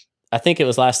 I think it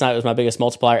was last night was my biggest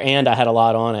multiplier, and I had a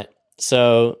lot on it.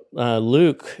 So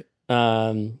Luke,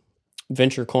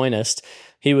 Venture Coinist,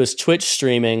 he was Twitch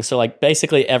streaming. So like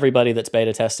basically everybody that's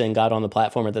beta testing got on the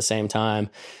platform at the same time,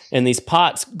 and these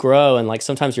pots grow, and like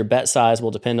sometimes your bet size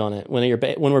will depend on it. When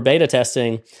we're beta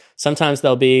testing, sometimes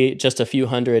there'll be just a few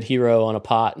hundred hero on a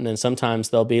pot, and then sometimes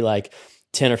there'll be like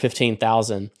 10 or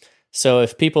 15,000. So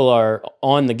if people are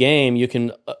on the game, you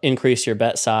can increase your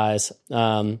bet size.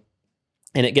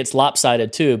 And it gets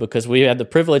lopsided too, because we had the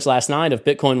privilege last night of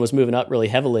Bitcoin was moving up really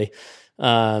heavily.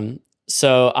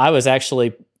 So I was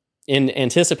actually, in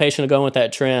anticipation of going with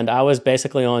that trend, I was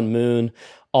basically on Moon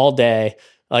all day,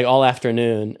 like all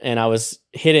afternoon, and I was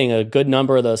hitting a good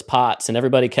number of those pots, and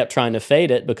everybody kept trying to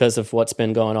fade it because of what's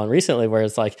been going on recently, where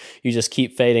it's like you just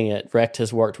keep fading it. Rect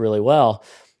has worked really well.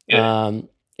 Yeah.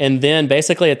 And then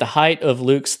basically at the height of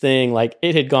Luke's thing, like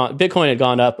Bitcoin had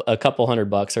gone up a couple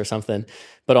 $100 or something,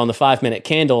 but on the 5-minute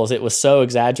candles, it was so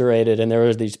exaggerated, and there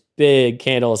were these big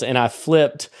candles, and I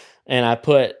flipped and I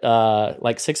put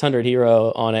like 600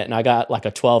 hero on it, and I got like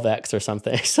a 12x or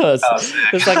something. So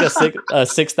it's like a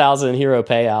 6,000 hero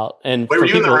payout. And were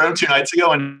you in the room 2 nights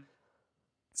ago and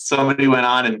somebody went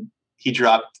on and he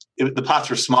dropped? The pots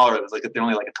were smaller. It was like they're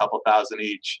only like a couple thousand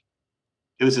each.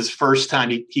 It was his first time.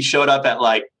 He showed up at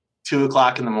like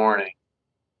 2:00 in the morning.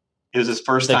 It was his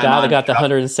first time. The guy that got the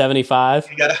 175.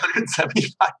 He got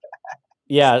 175.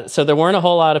 Yeah. So there weren't a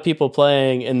whole lot of people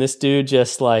playing, and this dude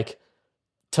just like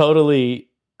totally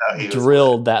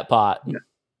drilled that pot. Yeah.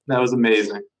 That was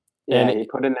amazing. Yeah, and he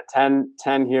put in a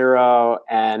 10 hero,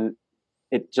 and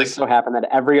it just so happened that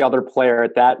every other player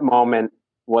at that moment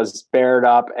was bared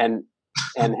up and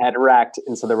had wrecked,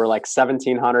 and so there were like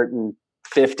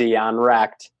 1,750 on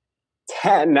wrecked,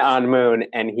 10 on Moon,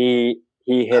 and he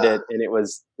hit it, and it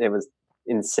was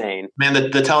insane. Man,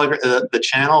 the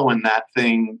channel when that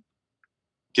thing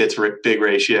gets big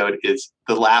ratioed is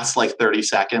the last like 30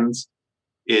 seconds.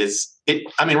 Is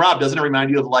it? I mean, Rob, doesn't it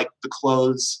remind you of like the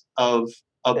close of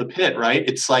the pit? Right?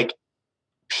 It's like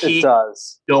peak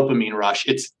dopamine rush.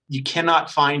 You cannot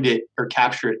find it or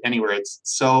capture it anywhere. It's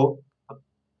so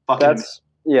fucking.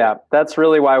 That's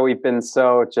really why we've been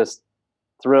so just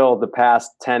thrilled the past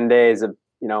 10 days of,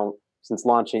 since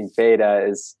launching beta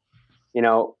is,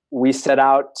 we set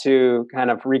out to kind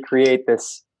of recreate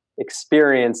this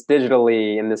experience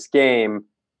digitally in this game,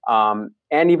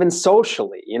 and even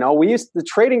socially. The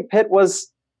trading pit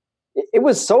was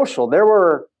social. There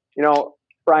were,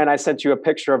 Brian, I sent you a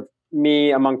picture of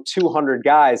me among 200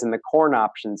 guys in the corn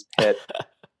options pit.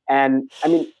 And I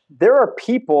mean, there are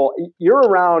people, you're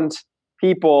around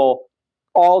people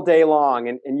all day long,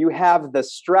 and you have the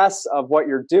stress of what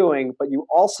you're doing, but you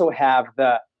also have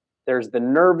there's the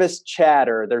nervous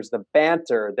chatter, there's the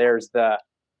banter, there's the,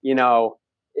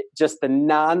 just the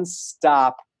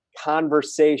nonstop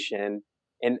conversation.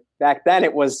 And back then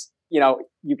it was,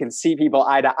 you can see people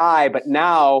eye to eye, but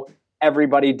now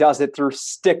everybody does it through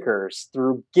stickers,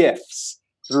 through GIFs,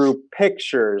 through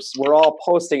pictures. We're all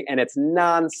posting, and it's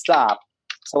nonstop.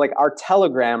 So like our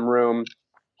Telegram room,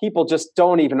 people just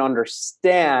don't even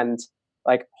understand,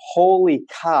 like, holy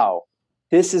cow,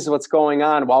 this is what's going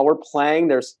on. While we're playing,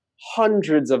 there's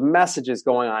hundreds of messages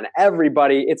going on.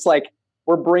 Everybody, it's like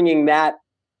we're bringing that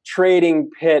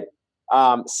trading pit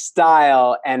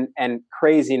style and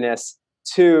craziness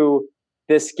to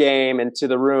this game and to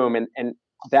the room. And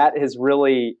that has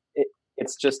really,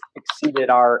 it's just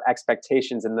exceeded our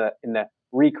expectations in the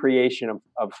recreation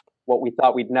of what we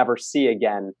thought we'd never see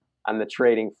again on the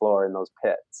trading floor in those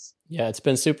pits. Yeah, it's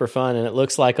been super fun, and it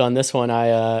looks like on this one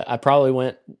I probably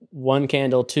went one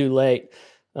candle too late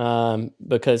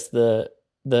because the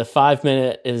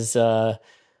 5-minute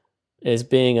is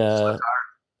being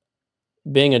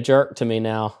a jerk to me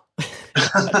now.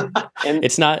 And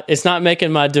it's not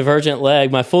making my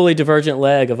fully divergent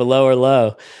leg of a lower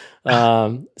low.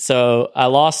 So I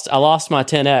lost my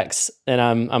 10x, and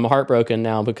I'm heartbroken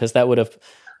now because that would have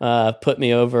put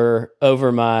me over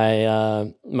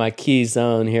my key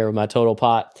zone here with my total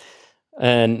pot.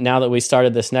 And now that we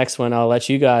started this next one, I'll let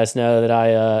you guys know that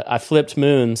I flipped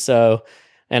Moon. So,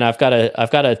 and I've got a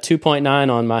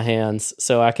 2.9 on my hands,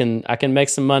 so I can make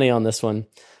some money on this one.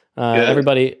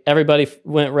 Everybody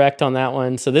went wrecked on that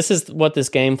one. So this is what this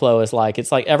game flow is like.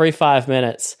 It's like every 5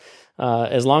 minutes,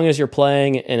 as long as you're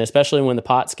playing, and especially when the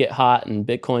pots get hot and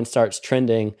Bitcoin starts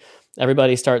trending,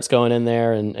 everybody starts going in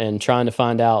there and trying to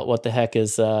find out what the heck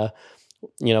is, what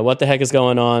the heck is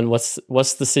going on. What's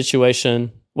the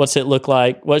situation? What's it look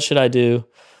like? What should I do?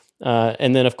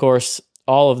 And then of course,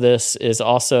 all of this is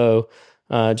also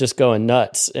just going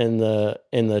nuts in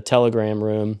the Telegram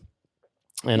room.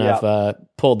 And I've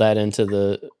pulled that into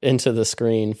the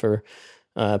screen for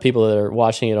people that are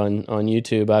watching it on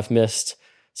YouTube. I've missed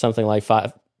something like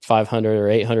 500 or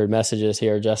 800 messages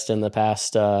here just in the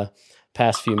past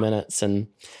few minutes, and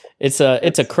it's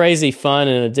a crazy fun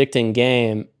and addicting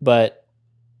game. But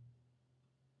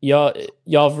y'all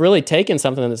have really taken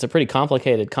something that's a pretty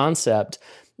complicated concept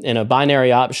in a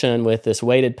binary option with this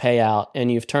weighted payout,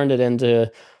 and you've turned it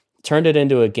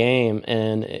into a game,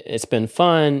 and it's been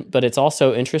fun, but it's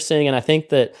also interesting. And I think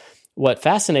that what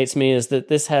fascinates me is that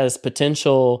this has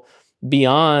potential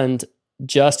beyond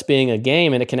just being a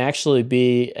game, and it can actually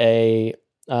be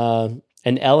an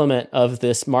element of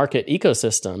this market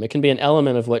ecosystem. It can be an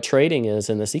element of what trading is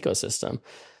in this ecosystem.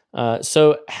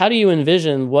 So how do you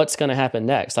envision what's going to happen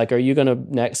next? Like, are you going to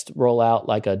next roll out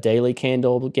like a daily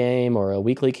candle game or a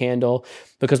weekly candle?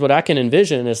 Because what I can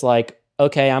envision is like,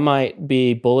 okay, I might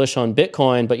be bullish on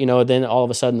Bitcoin, but then all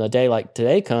of a sudden a day like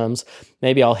today comes,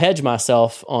 maybe I'll hedge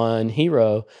myself on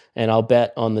Hero and I'll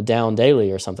bet on the down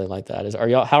daily or something like that.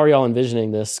 How are y'all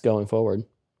envisioning this going forward?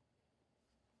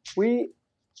 We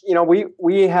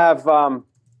have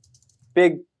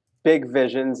big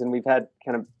visions, and we've had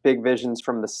kind of big visions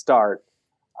from the start.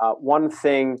 One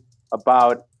thing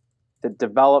about the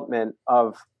development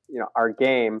of our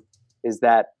game is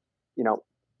that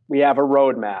we have a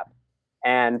roadmap.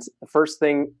 And the first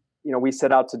thing, we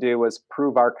set out to do was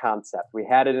prove our concept. We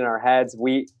had it in our heads.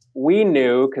 We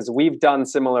knew, because we've done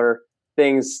similar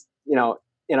things, in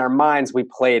our minds, we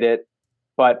played it,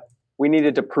 but we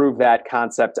needed to prove that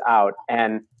concept out.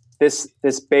 And this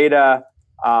beta,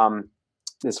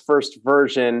 this first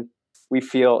version, we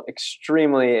feel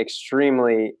extremely,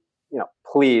 extremely,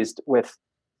 pleased with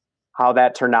how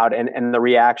that turned out and the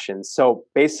reactions. So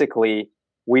basically,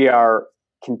 we are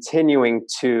continuing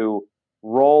to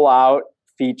roll out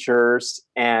features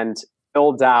and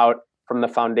build out from the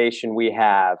foundation we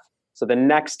have. So the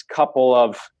next couple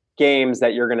of games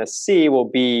that you're going to see will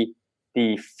be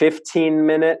the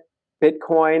 15-minute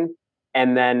Bitcoin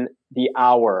and then the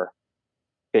hour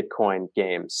Bitcoin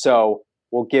game. So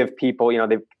we'll give people,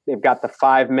 they've got the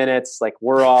 5 minutes, like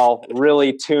we're all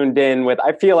really tuned in with,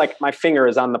 I feel like my finger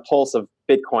is on the pulse of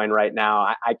Bitcoin right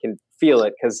now. I can feel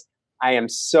it because I am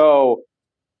so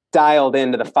dialed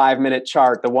into the 5-minute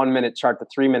chart, the 1-minute chart, the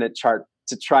 3-minute chart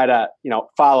to try to,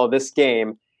 follow this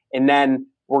game. And then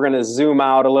we're going to zoom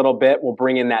out a little bit. We'll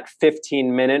bring in that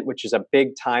 15-minute, which is a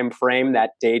big time frame that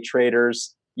day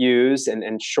traders use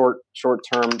and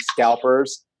short-term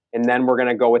scalpers. And then we're going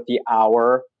to go with the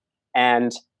hour,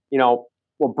 and,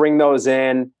 we'll bring those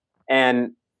in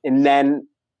and then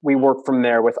we work from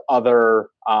there with other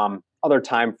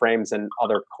time frames and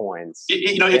other coins.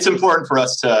 It's important for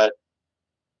us to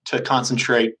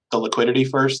concentrate the liquidity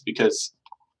first, because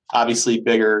obviously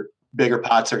bigger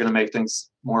pots are going to make things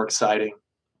more exciting.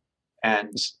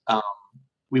 And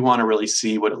we want to really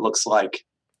see what it looks like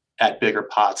at bigger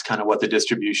pots, kind of what the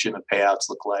distribution of payouts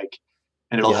look like.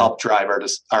 And it'll help drive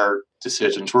our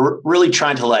decisions. We're really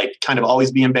trying to kind of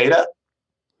always be in beta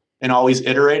and always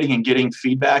iterating and getting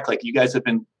feedback. Like you guys have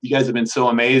been so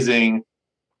amazing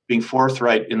being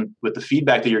forthright with the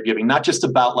feedback that you're giving, not just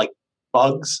about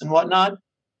bugs and whatnot,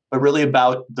 but really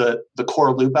about the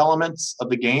core loop elements of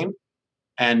the game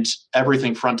and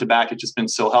everything front to back. It's just been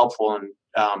so helpful. And,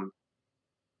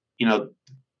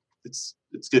 it's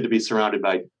good to be surrounded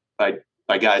by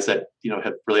guys that,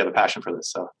 really have a passion for this.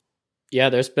 So. Yeah,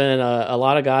 there's been a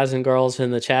lot of guys and girls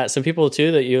in the chat. Some people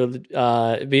too that you'll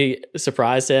be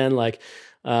surprised in, like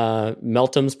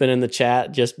Meltum's been in the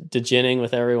chat just degenning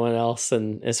with everyone else,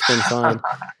 and it's been fun.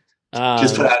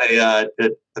 Just put out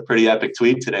a pretty epic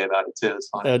tweet today about it too. It's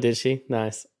fun. Oh, did she?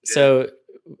 Nice. Yeah. So,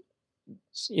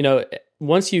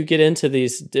 once you get into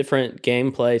these different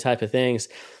gameplay type of things,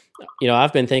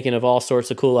 I've been thinking of all sorts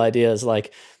of cool ideas.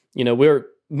 Like,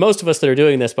 most of us that are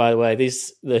doing this, by the way,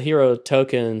 the Hero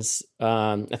tokens,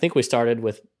 I think we started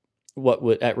with what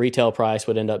would at retail price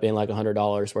would end up being like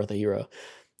 $100 worth of Hero.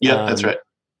 Yeah, that's right.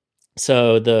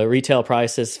 So the retail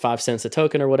price is 5 cents a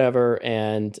token or whatever.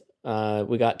 And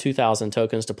we got 2,000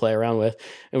 tokens to play around with.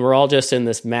 And we're all just in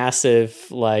this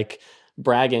massive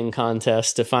bragging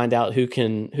contest to find out who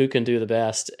can do the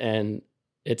best. And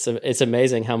it's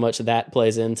amazing how much that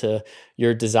plays into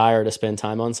your desire to spend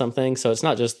time on something. So it's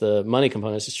not just the money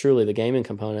component, it's truly the gaming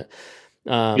component.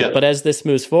 But as this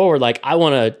moves forward, like I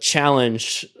want to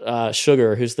challenge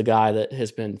Sugar, who's the guy that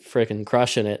has been freaking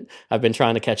crushing it. I've been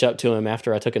trying to catch up to him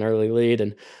after I took an early lead,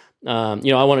 and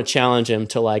I want to challenge him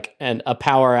to like a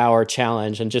power hour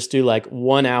challenge and just do like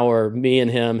 1 hour, me and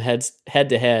him head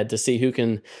to head to see who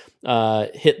can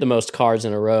hit the most cards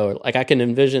in a row. Like I can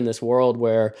envision this world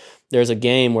where there's a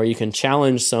game where you can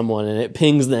challenge someone and it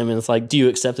pings them and it's like, do you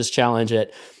accept this challenge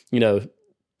at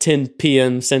 10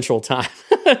 p.m. Central Time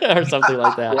or something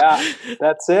like that? Yeah,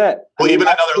 that's it. Well, even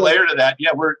another layer to that.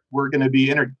 Yeah, we're going to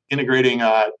be integrating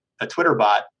a Twitter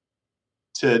bot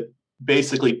to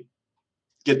basically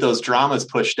get those dramas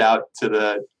pushed out to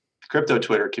the crypto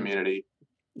Twitter community.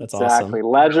 That's exactly.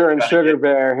 Awesome. Ledger and Sugar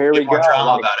Bear. Here we go.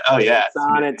 Drama about it. Oh yeah, it's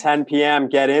on at 10 p.m.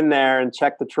 Get in there and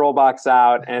check the troll box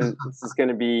out, and this is going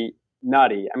to be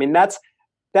nutty. I mean, that's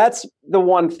the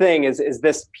one thing is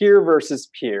this peer versus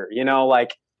peer.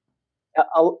 Like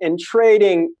in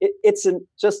trading, it's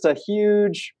just a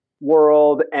huge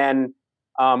world, and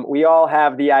we all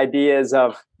have the ideas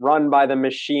of run by the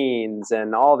machines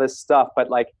and all this stuff, but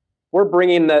like we're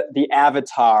bringing the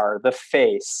avatar, the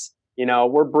face.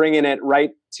 We're bringing it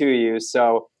right to you.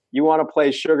 So you want to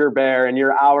play Sugar Bear in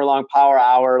your hour-long power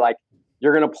hour, like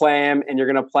you're going to play him, and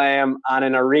you're going to play him on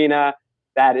an arena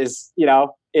that is,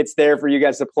 it's there for you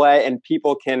guys to play, and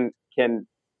people can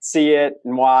see it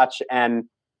and watch, and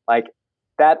like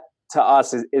that to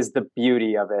us is the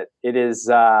beauty of it. It is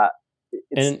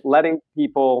it's letting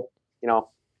people,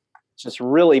 just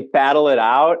really battle it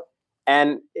out,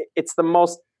 and it's the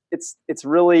most. It's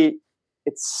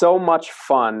so much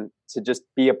fun to just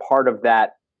be a part of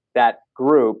that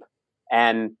group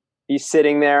and be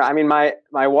sitting there. I mean, my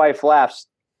wife laughs.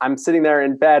 I'm sitting there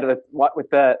in bed with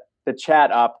the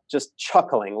chat up, just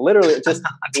chuckling, literally just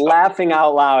laughing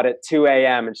out loud at 2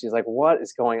 a.m. And she's like, "What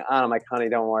is going on?" I'm like, "Honey,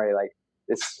 don't worry. Like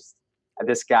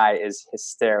this guy is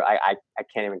hysterical. I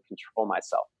can't even control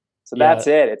myself." So that's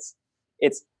it.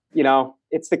 It's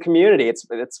the community.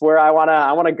 It's where I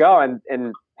wanna go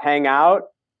and hang out.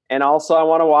 And also I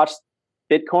want to watch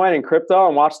Bitcoin and crypto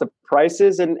and watch the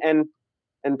prices and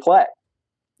play.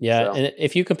 Yeah. So. And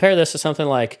if you compare this to something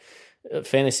like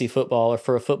fantasy football, or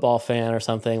for a football fan or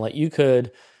something, like you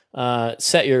could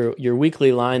set your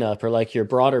weekly lineup or like your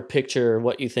broader picture,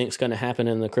 what you think is going to happen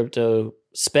in the crypto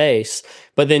space.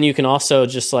 But then you can also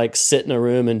just like sit in a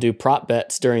room and do prop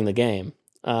bets during the game.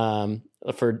 For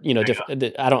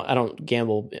I don't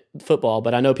gamble football,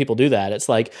 but I know people do that. It's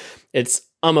like it's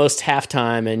almost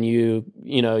halftime, and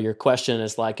your question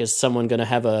is like, is someone going to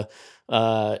have a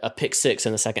pick six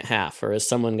in the second half, or is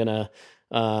someone going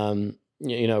to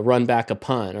run back a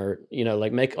punt, or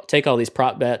take all these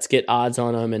prop bets, get odds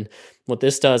on them. And what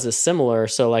this does is similar.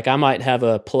 So like I might have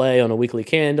a play on a weekly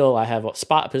candle, I have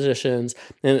spot positions,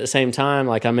 and at the same time,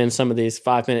 like I'm in some of these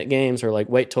 5-minute games, or like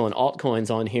wait till an altcoin's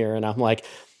on here, and I'm like,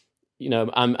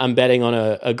 I'm betting on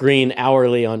a green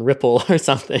hourly on Ripple or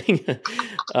something.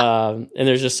 And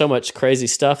there's just so much crazy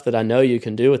stuff that I know you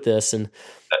can do with this. And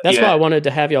that's why I wanted to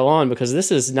have y'all on, because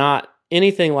this is not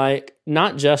anything like,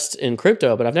 not just in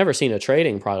crypto, but I've never seen a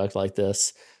trading product like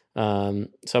this. So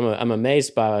I'm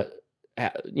amazed by,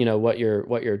 what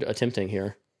you're attempting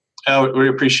here. Oh, we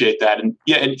appreciate that. And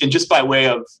and just by way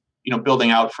of,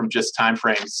 building out from just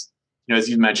timeframes, as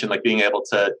you mentioned, like being able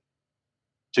to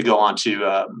go on to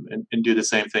and do the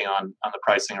same thing on the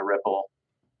pricing of Ripple,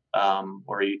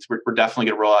 or we're definitely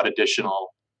going to roll out additional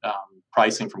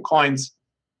pricing from coins,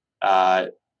 and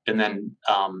then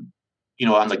on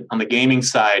the gaming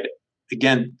side,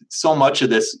 again, so much of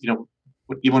this,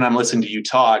 even when I'm listening to you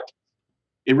talk,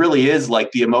 it really is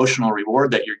like the emotional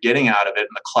reward that you're getting out of it, and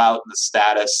the clout and the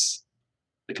status,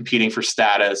 the competing for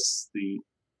status, the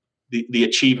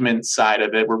achievement side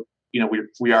of it.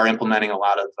 We are implementing a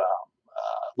lot of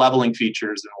leveling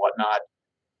features and whatnot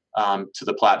to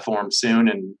the platform soon.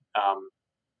 And,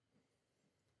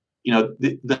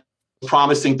 the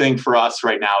promising thing for us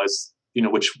right now is,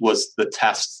 which was the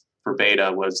test for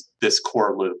beta, was this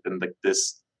core loop and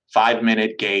this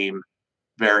 5-minute game,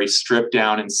 very stripped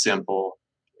down and simple.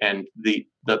 And the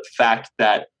fact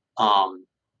that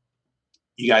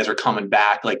you guys are coming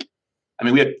back, we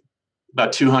had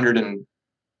about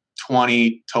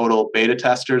 220 total beta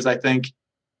testers, I think,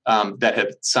 that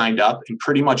have signed up, and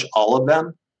pretty much all of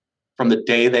them, from the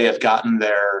day they have gotten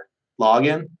their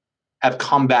login, have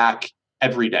come back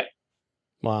every day.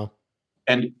 Wow.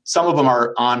 And some of them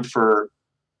are on for,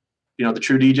 the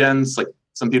true degens, like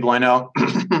some people I know.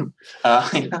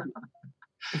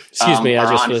 Excuse me,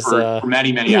 I just was for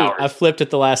many hours. I flipped at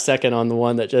the last second on the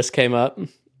one that just came up,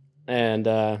 and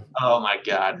oh my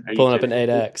God, pulling up an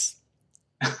 8X.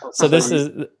 So this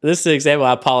is an example.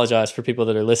 I apologize for people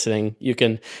that are listening. You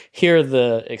can hear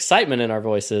the excitement in our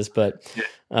voices, but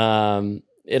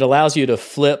it allows you to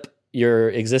flip your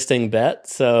existing bet.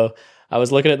 So I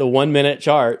was looking at the 1 minute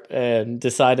chart and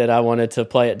decided I wanted to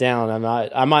play it down.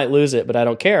 I might lose it, but I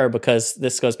don't care, because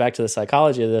this goes back to the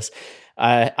psychology of this.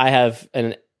 I have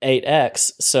an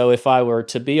 8X, so if I were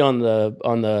to be on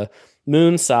the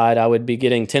moon side, I would be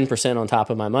getting 10% on top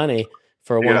of my money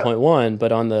for a 1.1.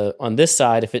 But on this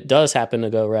side, if it does happen to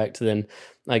go wrecked, then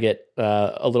I get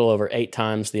a little over 8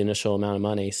 times the initial amount of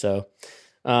money. So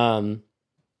I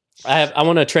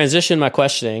want to transition my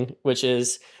questioning, which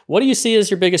is, what do you see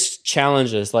as your biggest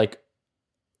challenges? Like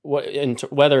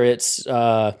whether it's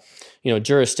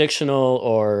jurisdictional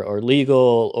or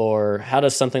legal, or how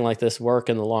does something like this work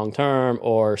in the long term,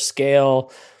 or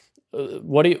scale?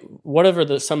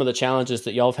 Whatever some of the challenges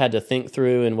that y'all have had to think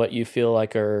through, and what you feel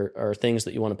like are things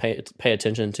that you want to pay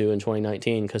attention to in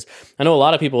 2019? Because I know a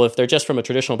lot of people, if they're just from a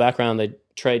traditional background, they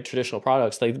trade traditional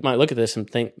products, they might look at this and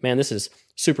think, man, this is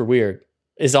super weird.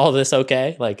 Is all this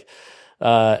okay? Like,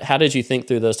 how did you think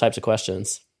through those types of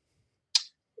questions?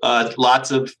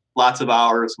 Lots of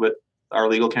hours with our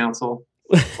legal counsel,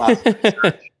 lots of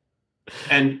research.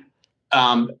 And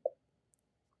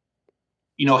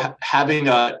having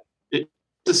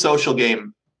it's a social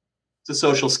game. It's a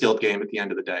social skilled game at the end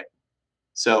of the day.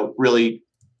 So really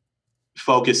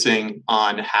focusing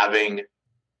on having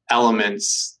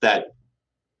elements that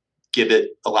give it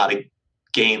a lot of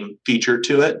game feature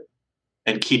to it,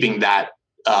 and keeping that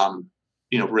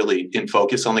really in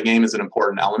focus on the game is an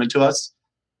important element to us.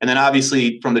 And then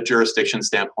obviously from the jurisdiction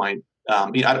standpoint,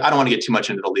 I don't want to get too much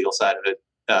into the legal side of it.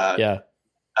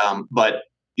 But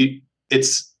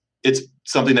it's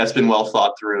something that's been well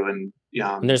thought through, and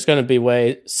there's going to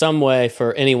be some way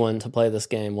for anyone to play this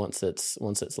game once it's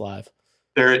live.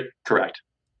 They're correct.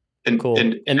 And cool.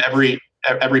 And every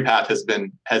path has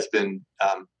been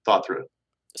thought through.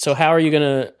 So how are you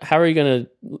gonna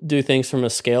do things from a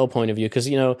scale point of view? Because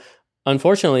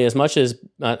unfortunately, as much as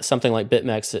something like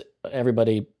BitMEX,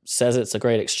 everybody says it's a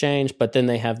great exchange, but then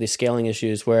they have these scaling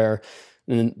issues where,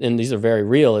 and these are very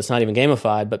real, it's not even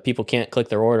gamified, but people can't click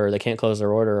their order, they can't close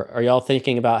their order. Are y'all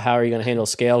thinking about how are you going to handle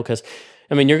scale? Because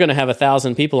you're going to have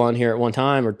 1,000 people on here at one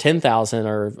time, or 10,000,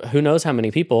 or who knows how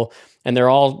many people, and they're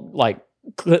all like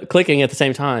clicking at the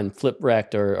same time, flip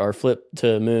wrecked or flip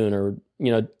to moon, or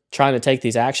trying to take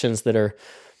these actions that are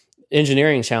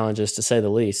engineering challenges, to say the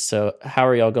least. So how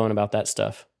are y'all going about that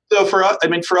stuff? So for us,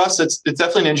 it's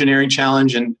definitely an engineering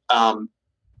challenge. And,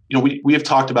 we have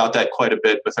talked about that quite a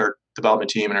bit with our development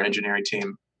team and our engineering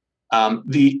team.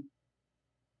 The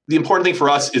important thing for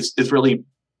us is really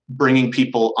bringing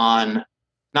people on,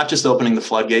 not just opening the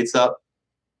floodgates up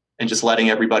and just letting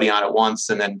everybody on at once,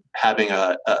 and then having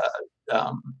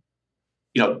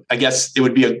I guess it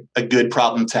would be a good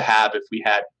problem to have if we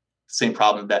had the same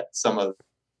problem that some of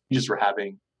users were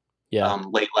having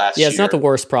late last year. Yeah, it's not the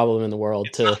worst problem in the world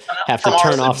to have to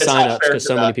turn off signups because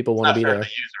so many people want to be there.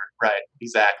 Right,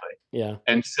 exactly. Yeah.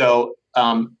 And so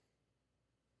a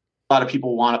lot of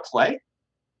people want to play.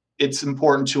 It's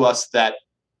important to us that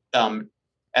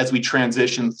as we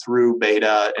transition through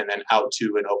beta and then out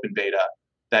to an open beta,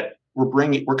 that we're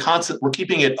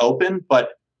keeping it open, but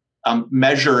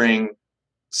measuring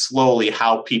slowly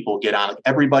how people get on.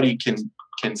 Everybody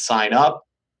can sign up,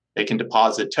 they can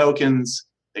deposit tokens,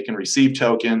 they can receive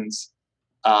tokens,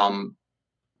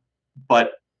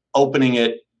 but opening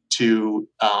it to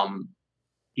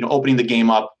opening the game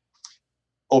up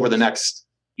over the next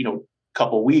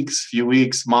few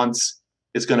weeks, months,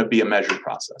 is going to be a measured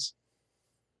process.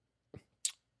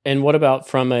 And what about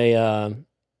from a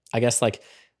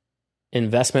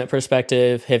investment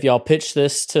perspective? Have y'all pitched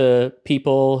this to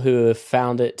people who have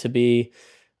found it to be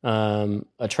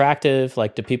attractive?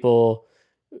 Like, do people,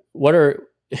 what are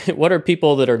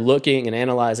people that are looking and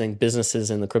analyzing businesses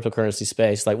in the cryptocurrency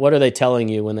space? Like, what are they telling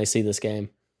you when they see this game?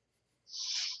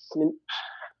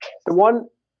 The one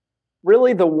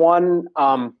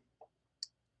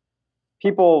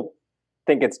people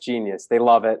think it's genius. They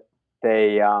love it.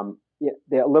 They're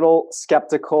a little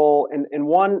skeptical, and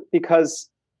one, because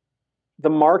the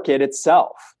market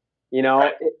itself,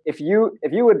 right. if you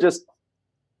would just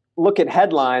look at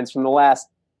headlines from the last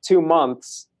 2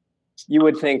 months, you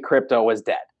would think crypto was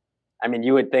dead.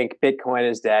 You would think Bitcoin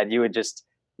is dead. You would just,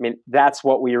 that's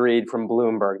what we read from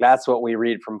Bloomberg. That's what we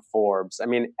read from Forbes.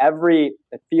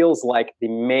 It feels like the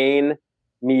main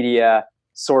media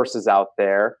sources out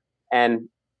there. And,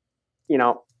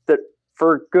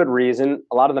 for good reason.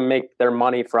 A lot of them make their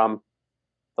money from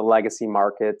the legacy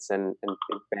markets and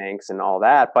big banks and all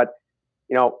that. But,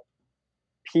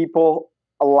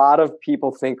 a lot of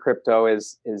people think crypto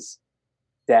is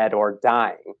dead or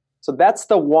dying. So that's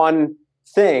the one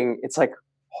thing. It's like,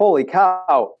 holy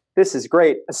cow, this is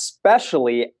great,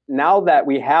 especially now that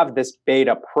we have this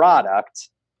beta product.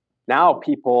 Now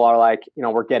people are like,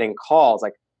 we're getting calls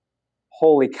like,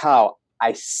 holy cow,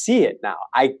 I see it now.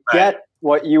 I get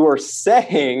what you were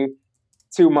saying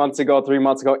 2 months ago, 3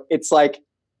 months ago. It's like,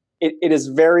 it is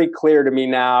very clear to me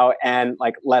now. And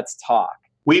like, let's talk.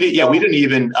 We didn't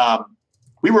even,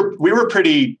 we were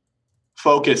pretty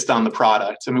focused on the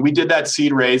product. I mean, we did that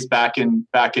seed raise back in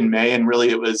May, and really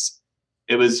it was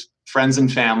friends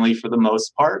and family for the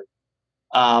most part,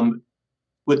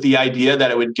 with the idea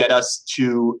that it would get us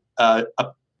to a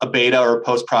beta or a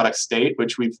post product state,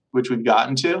 which we've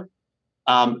gotten to.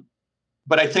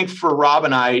 But I think for Rob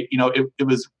and I, it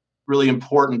was really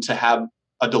important to have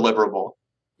a deliverable,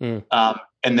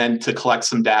 and then to collect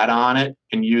some data on it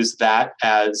and use that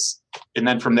and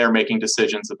then from there making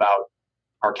decisions about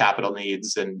our capital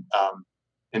needs and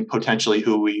potentially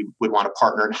who we would want to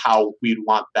partner and how we'd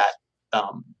want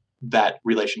that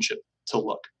relationship to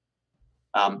look.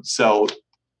 So,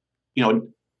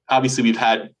 obviously we've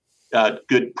had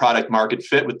good product market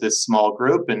fit with this small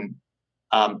group, and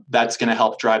that's going to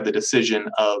help drive the decision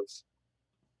of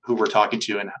who we're talking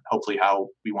to and hopefully how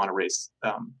we want to raise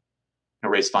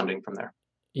funding from there.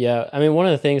 Yeah. I mean, one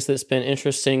of the things that's been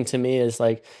interesting to me is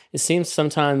like, it seems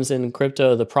sometimes in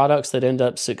crypto, the products that end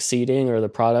up succeeding are the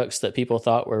products that people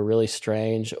thought were really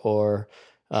strange or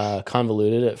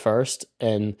convoluted at first.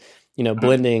 And,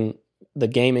 blending the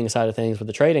gaming side of things with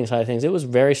the trading side of things, it was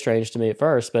very strange to me at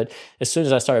first. But as soon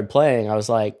as I started playing, I was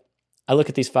like, I look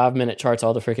at these 5-minute charts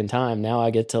all the freaking time. Now I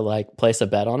get to like place a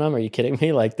bet on them. Are you kidding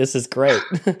me? Like, this is great.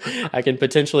 I can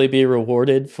potentially be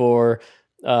rewarded for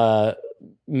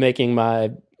making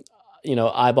my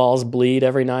eyeballs bleed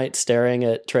every night staring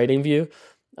at TradingView.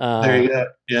 There you go.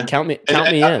 Yeah. Count me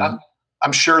in.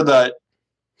 I'm sure that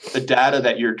the data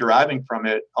that you're deriving from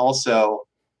it also,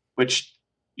 which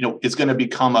is going to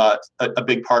become a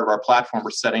big part of our platform. We're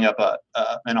setting up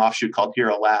an offshoot called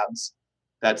Hero Labs.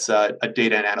 That's a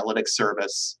data and analytics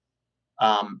service,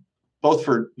 both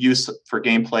for use for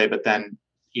gameplay, but then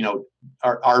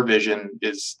our vision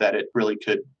is that it really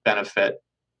could benefit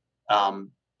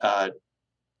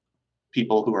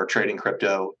people who are trading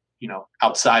crypto,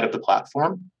 outside of the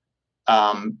platform.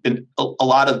 And a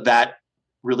lot of that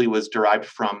really was derived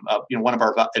from, one of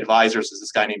our advisors is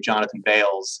this guy named Jonathan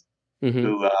Bales,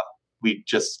 who we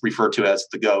just refer to as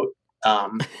the GOAT.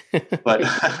 But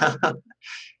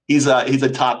he's a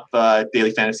top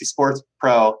daily fantasy sports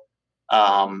pro,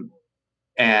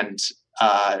 and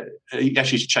you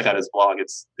actually should check out his blog.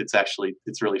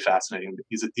 It's really fascinating.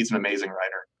 He's an amazing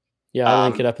writer. Yeah, I'll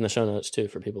link it up in the show notes too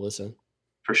for people listening.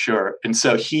 For sure. And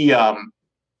so he's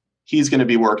going to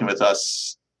be working with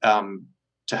us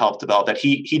to help develop that.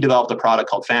 He developed a product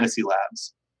called Fantasy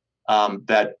Labs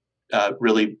that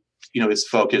really is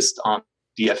focused on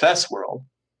DFS world,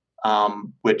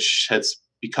 which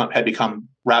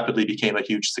rapidly became a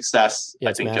huge success. Yeah,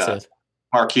 I think massive.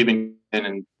 Mark Cuban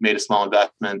and made a small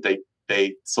investment.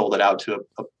 They sold it out to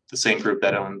the same group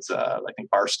that owns I think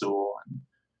Barstool, and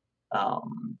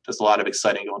there's a lot of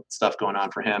exciting stuff going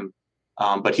on for him.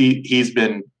 But he's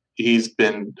been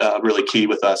really key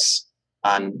with us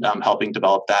on helping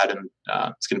develop that, and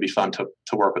it's going to be fun to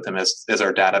work with him as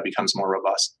our data becomes more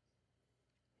robust.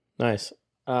 Nice.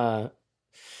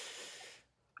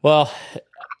 Well,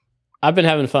 I've been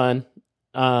having fun.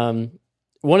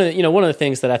 One of the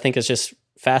things that I think is just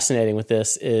fascinating with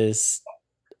this is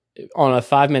on a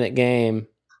 5-minute game.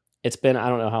 It's been, I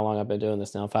don't know how long I've been doing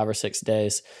this now, 5 or 6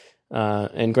 days.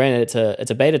 And granted,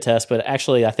 it's a beta test, but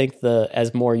actually, I think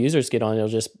as more users get on, you'll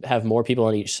just have more people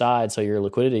on each side, so your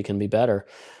liquidity can be better.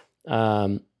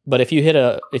 But if you get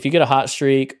a hot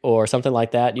streak or something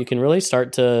like that, you can really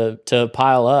start to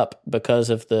pile up because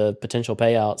of the potential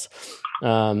payouts.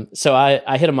 So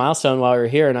I hit a milestone while we were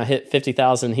here, and I hit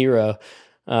 50,000 Hero.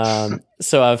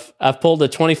 So I've pulled a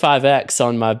 25x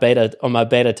on my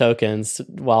beta tokens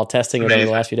while testing it over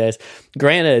the last few days.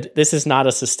 Granted, this is not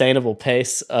a sustainable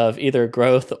pace of either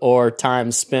growth or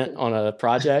time spent on a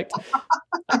project.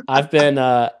 I've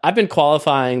been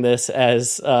qualifying this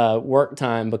as work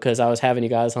time because I was having you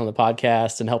guys on the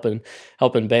podcast and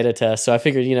helping beta test. So I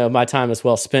figured, my time is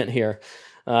well spent here.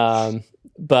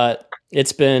 But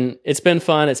it's been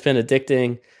fun. It's been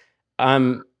addicting.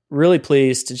 I'm really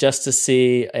pleased just to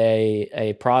see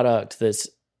a product that's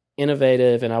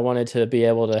innovative, and I wanted to be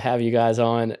able to have you guys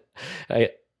on.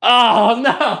 Oh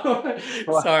no!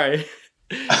 Sorry.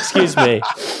 Excuse me.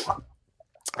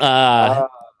 I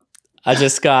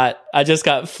just got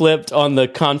flipped on the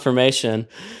confirmation.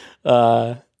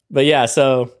 But yeah,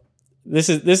 so this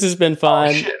has been fun.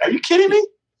 Oh, shit. Are you kidding me?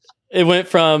 It went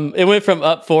from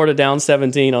up 4 to down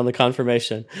 17 on the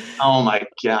confirmation. Oh my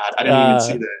God. I didn't even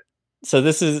see that. So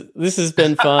this has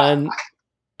been fun.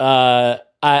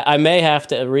 I may have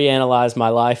to reanalyze my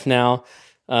life now.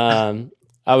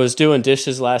 I was doing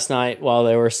dishes last night while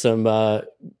there were some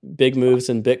big moves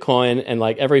in Bitcoin, and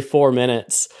like every 4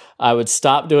 minutes, I would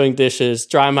stop doing dishes,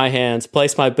 dry my hands,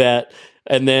 place my bet,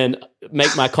 and then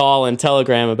make my call in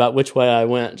Telegram about which way I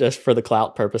went, just for the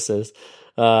clout purposes.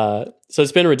 So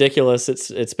it's been ridiculous.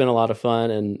 It's been a lot of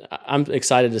fun, and I'm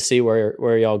excited to see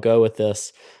where y'all go with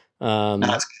this.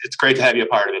 It's great to have you a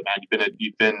part of it, man.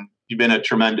 You've been a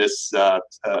tremendous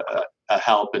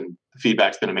help, and the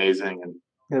feedback's been amazing. And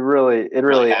it really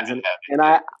is. And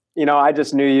I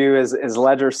just knew you as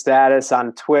Ledger Status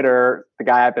on Twitter, the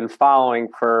guy I've been following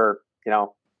for,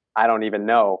 I don't even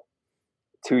know,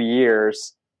 2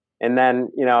 years. And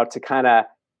then, to kind of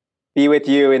be with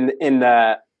you in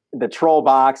the troll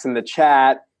box and the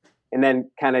chat, and then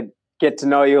kind of get to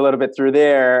know you a little bit through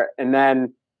there, and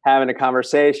then having a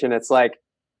conversation. It's like,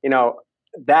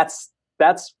 that's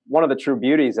one of the true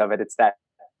beauties of it. It's that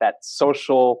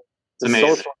social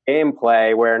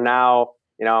gameplay where now,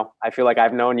 I feel like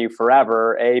I've known you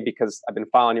forever, because I've been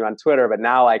following you on Twitter, but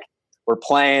now like we're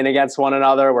playing against one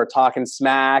another. We're talking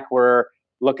smack. We're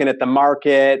looking at the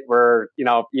market. We're,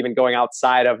 even going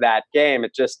outside of that game.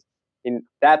 It just,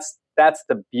 that's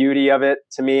the beauty of it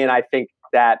to me. And I think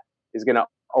that is going to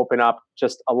open up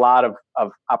just a lot of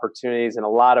opportunities and a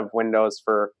lot of windows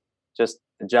for just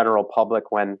the general public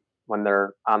when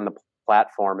they're on the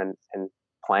platform and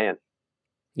playing.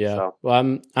 Yeah. So.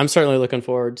 Well, I'm certainly looking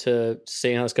forward to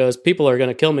seeing how this goes. People are going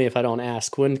to kill me if I don't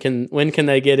ask. When can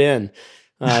they get in?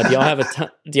 Do y'all have a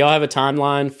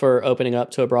timeline for opening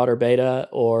up to a broader beta,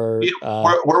 or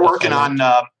we're working on?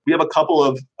 We have a couple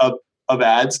of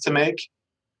ads to make,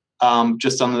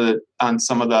 just on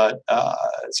some of the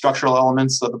structural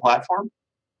elements of the platform.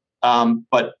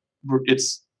 But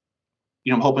it's,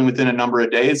 I'm hoping within a number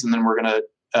of days, and then we're gonna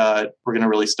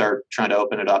really start trying to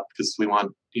open it up, because we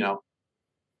want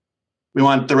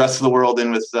the rest of the world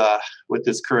in with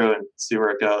this crew and see where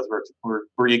it goes.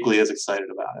 We're equally as excited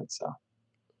about it. So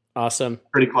awesome.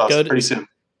 Pretty close. Pretty soon.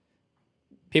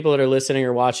 People that are listening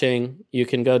or watching, you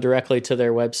can go directly to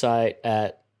their website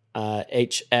at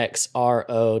hxro.io,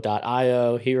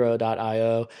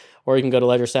 hero.io, or you can go to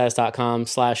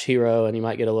ledgerstatus.com/hero, and you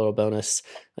might get a little bonus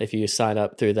if you sign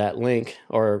up through that link,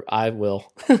 or I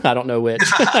will. I don't know which.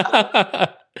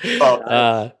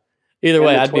 Either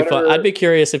way, I'd be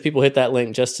curious if people hit that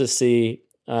link just to see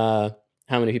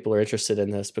how many people are interested in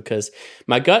this, because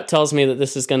my gut tells me that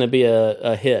this is going to be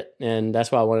a hit, and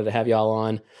that's why I wanted to have y'all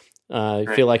on. I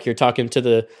feel like you're talking to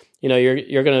the,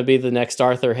 you're going to be the next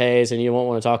Arthur Hayes, and you won't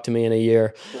want to talk to me in a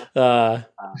year. You're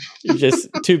just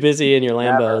too busy in your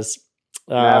Lambos.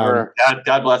 Never.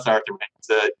 God bless Arthur.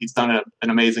 He's done an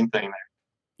amazing thing there.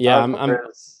 Yeah,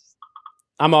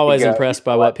 I'm always impressed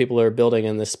by what people are building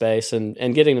in this space,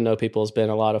 and getting to know people has been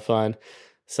a lot of fun.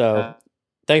 So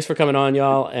thanks for coming on,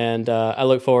 y'all. And I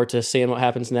look forward to seeing what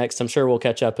happens next. I'm sure we'll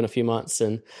catch up in a few months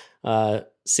and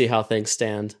see how things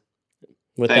stand.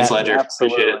 Thanks, Ledger.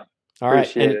 Appreciate it. All right.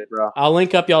 Appreciate it, bro. I'll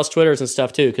link up y'all's Twitters and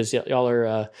stuff too, because y'all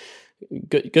are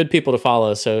good people to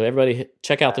follow. So everybody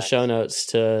check out the show notes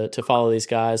to follow these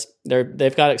guys.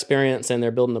 They've got experience, and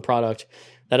they're building the product.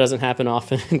 That doesn't happen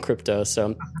often in crypto,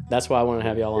 so that's why I want to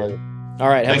have y'all on. All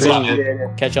right, thanks a lot,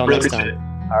 man. Catch y'all next time.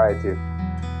 All right, dude.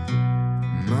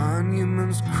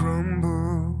 Monuments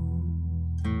crumble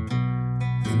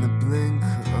in the blink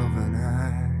of an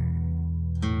eye.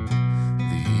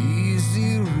 The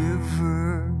easy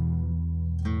river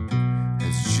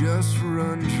has just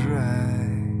run dry.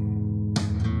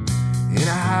 In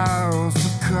a house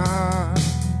of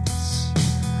cards,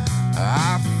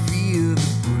 I feel the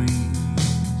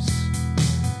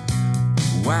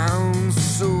wound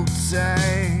so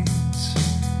tight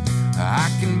I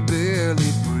can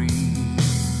barely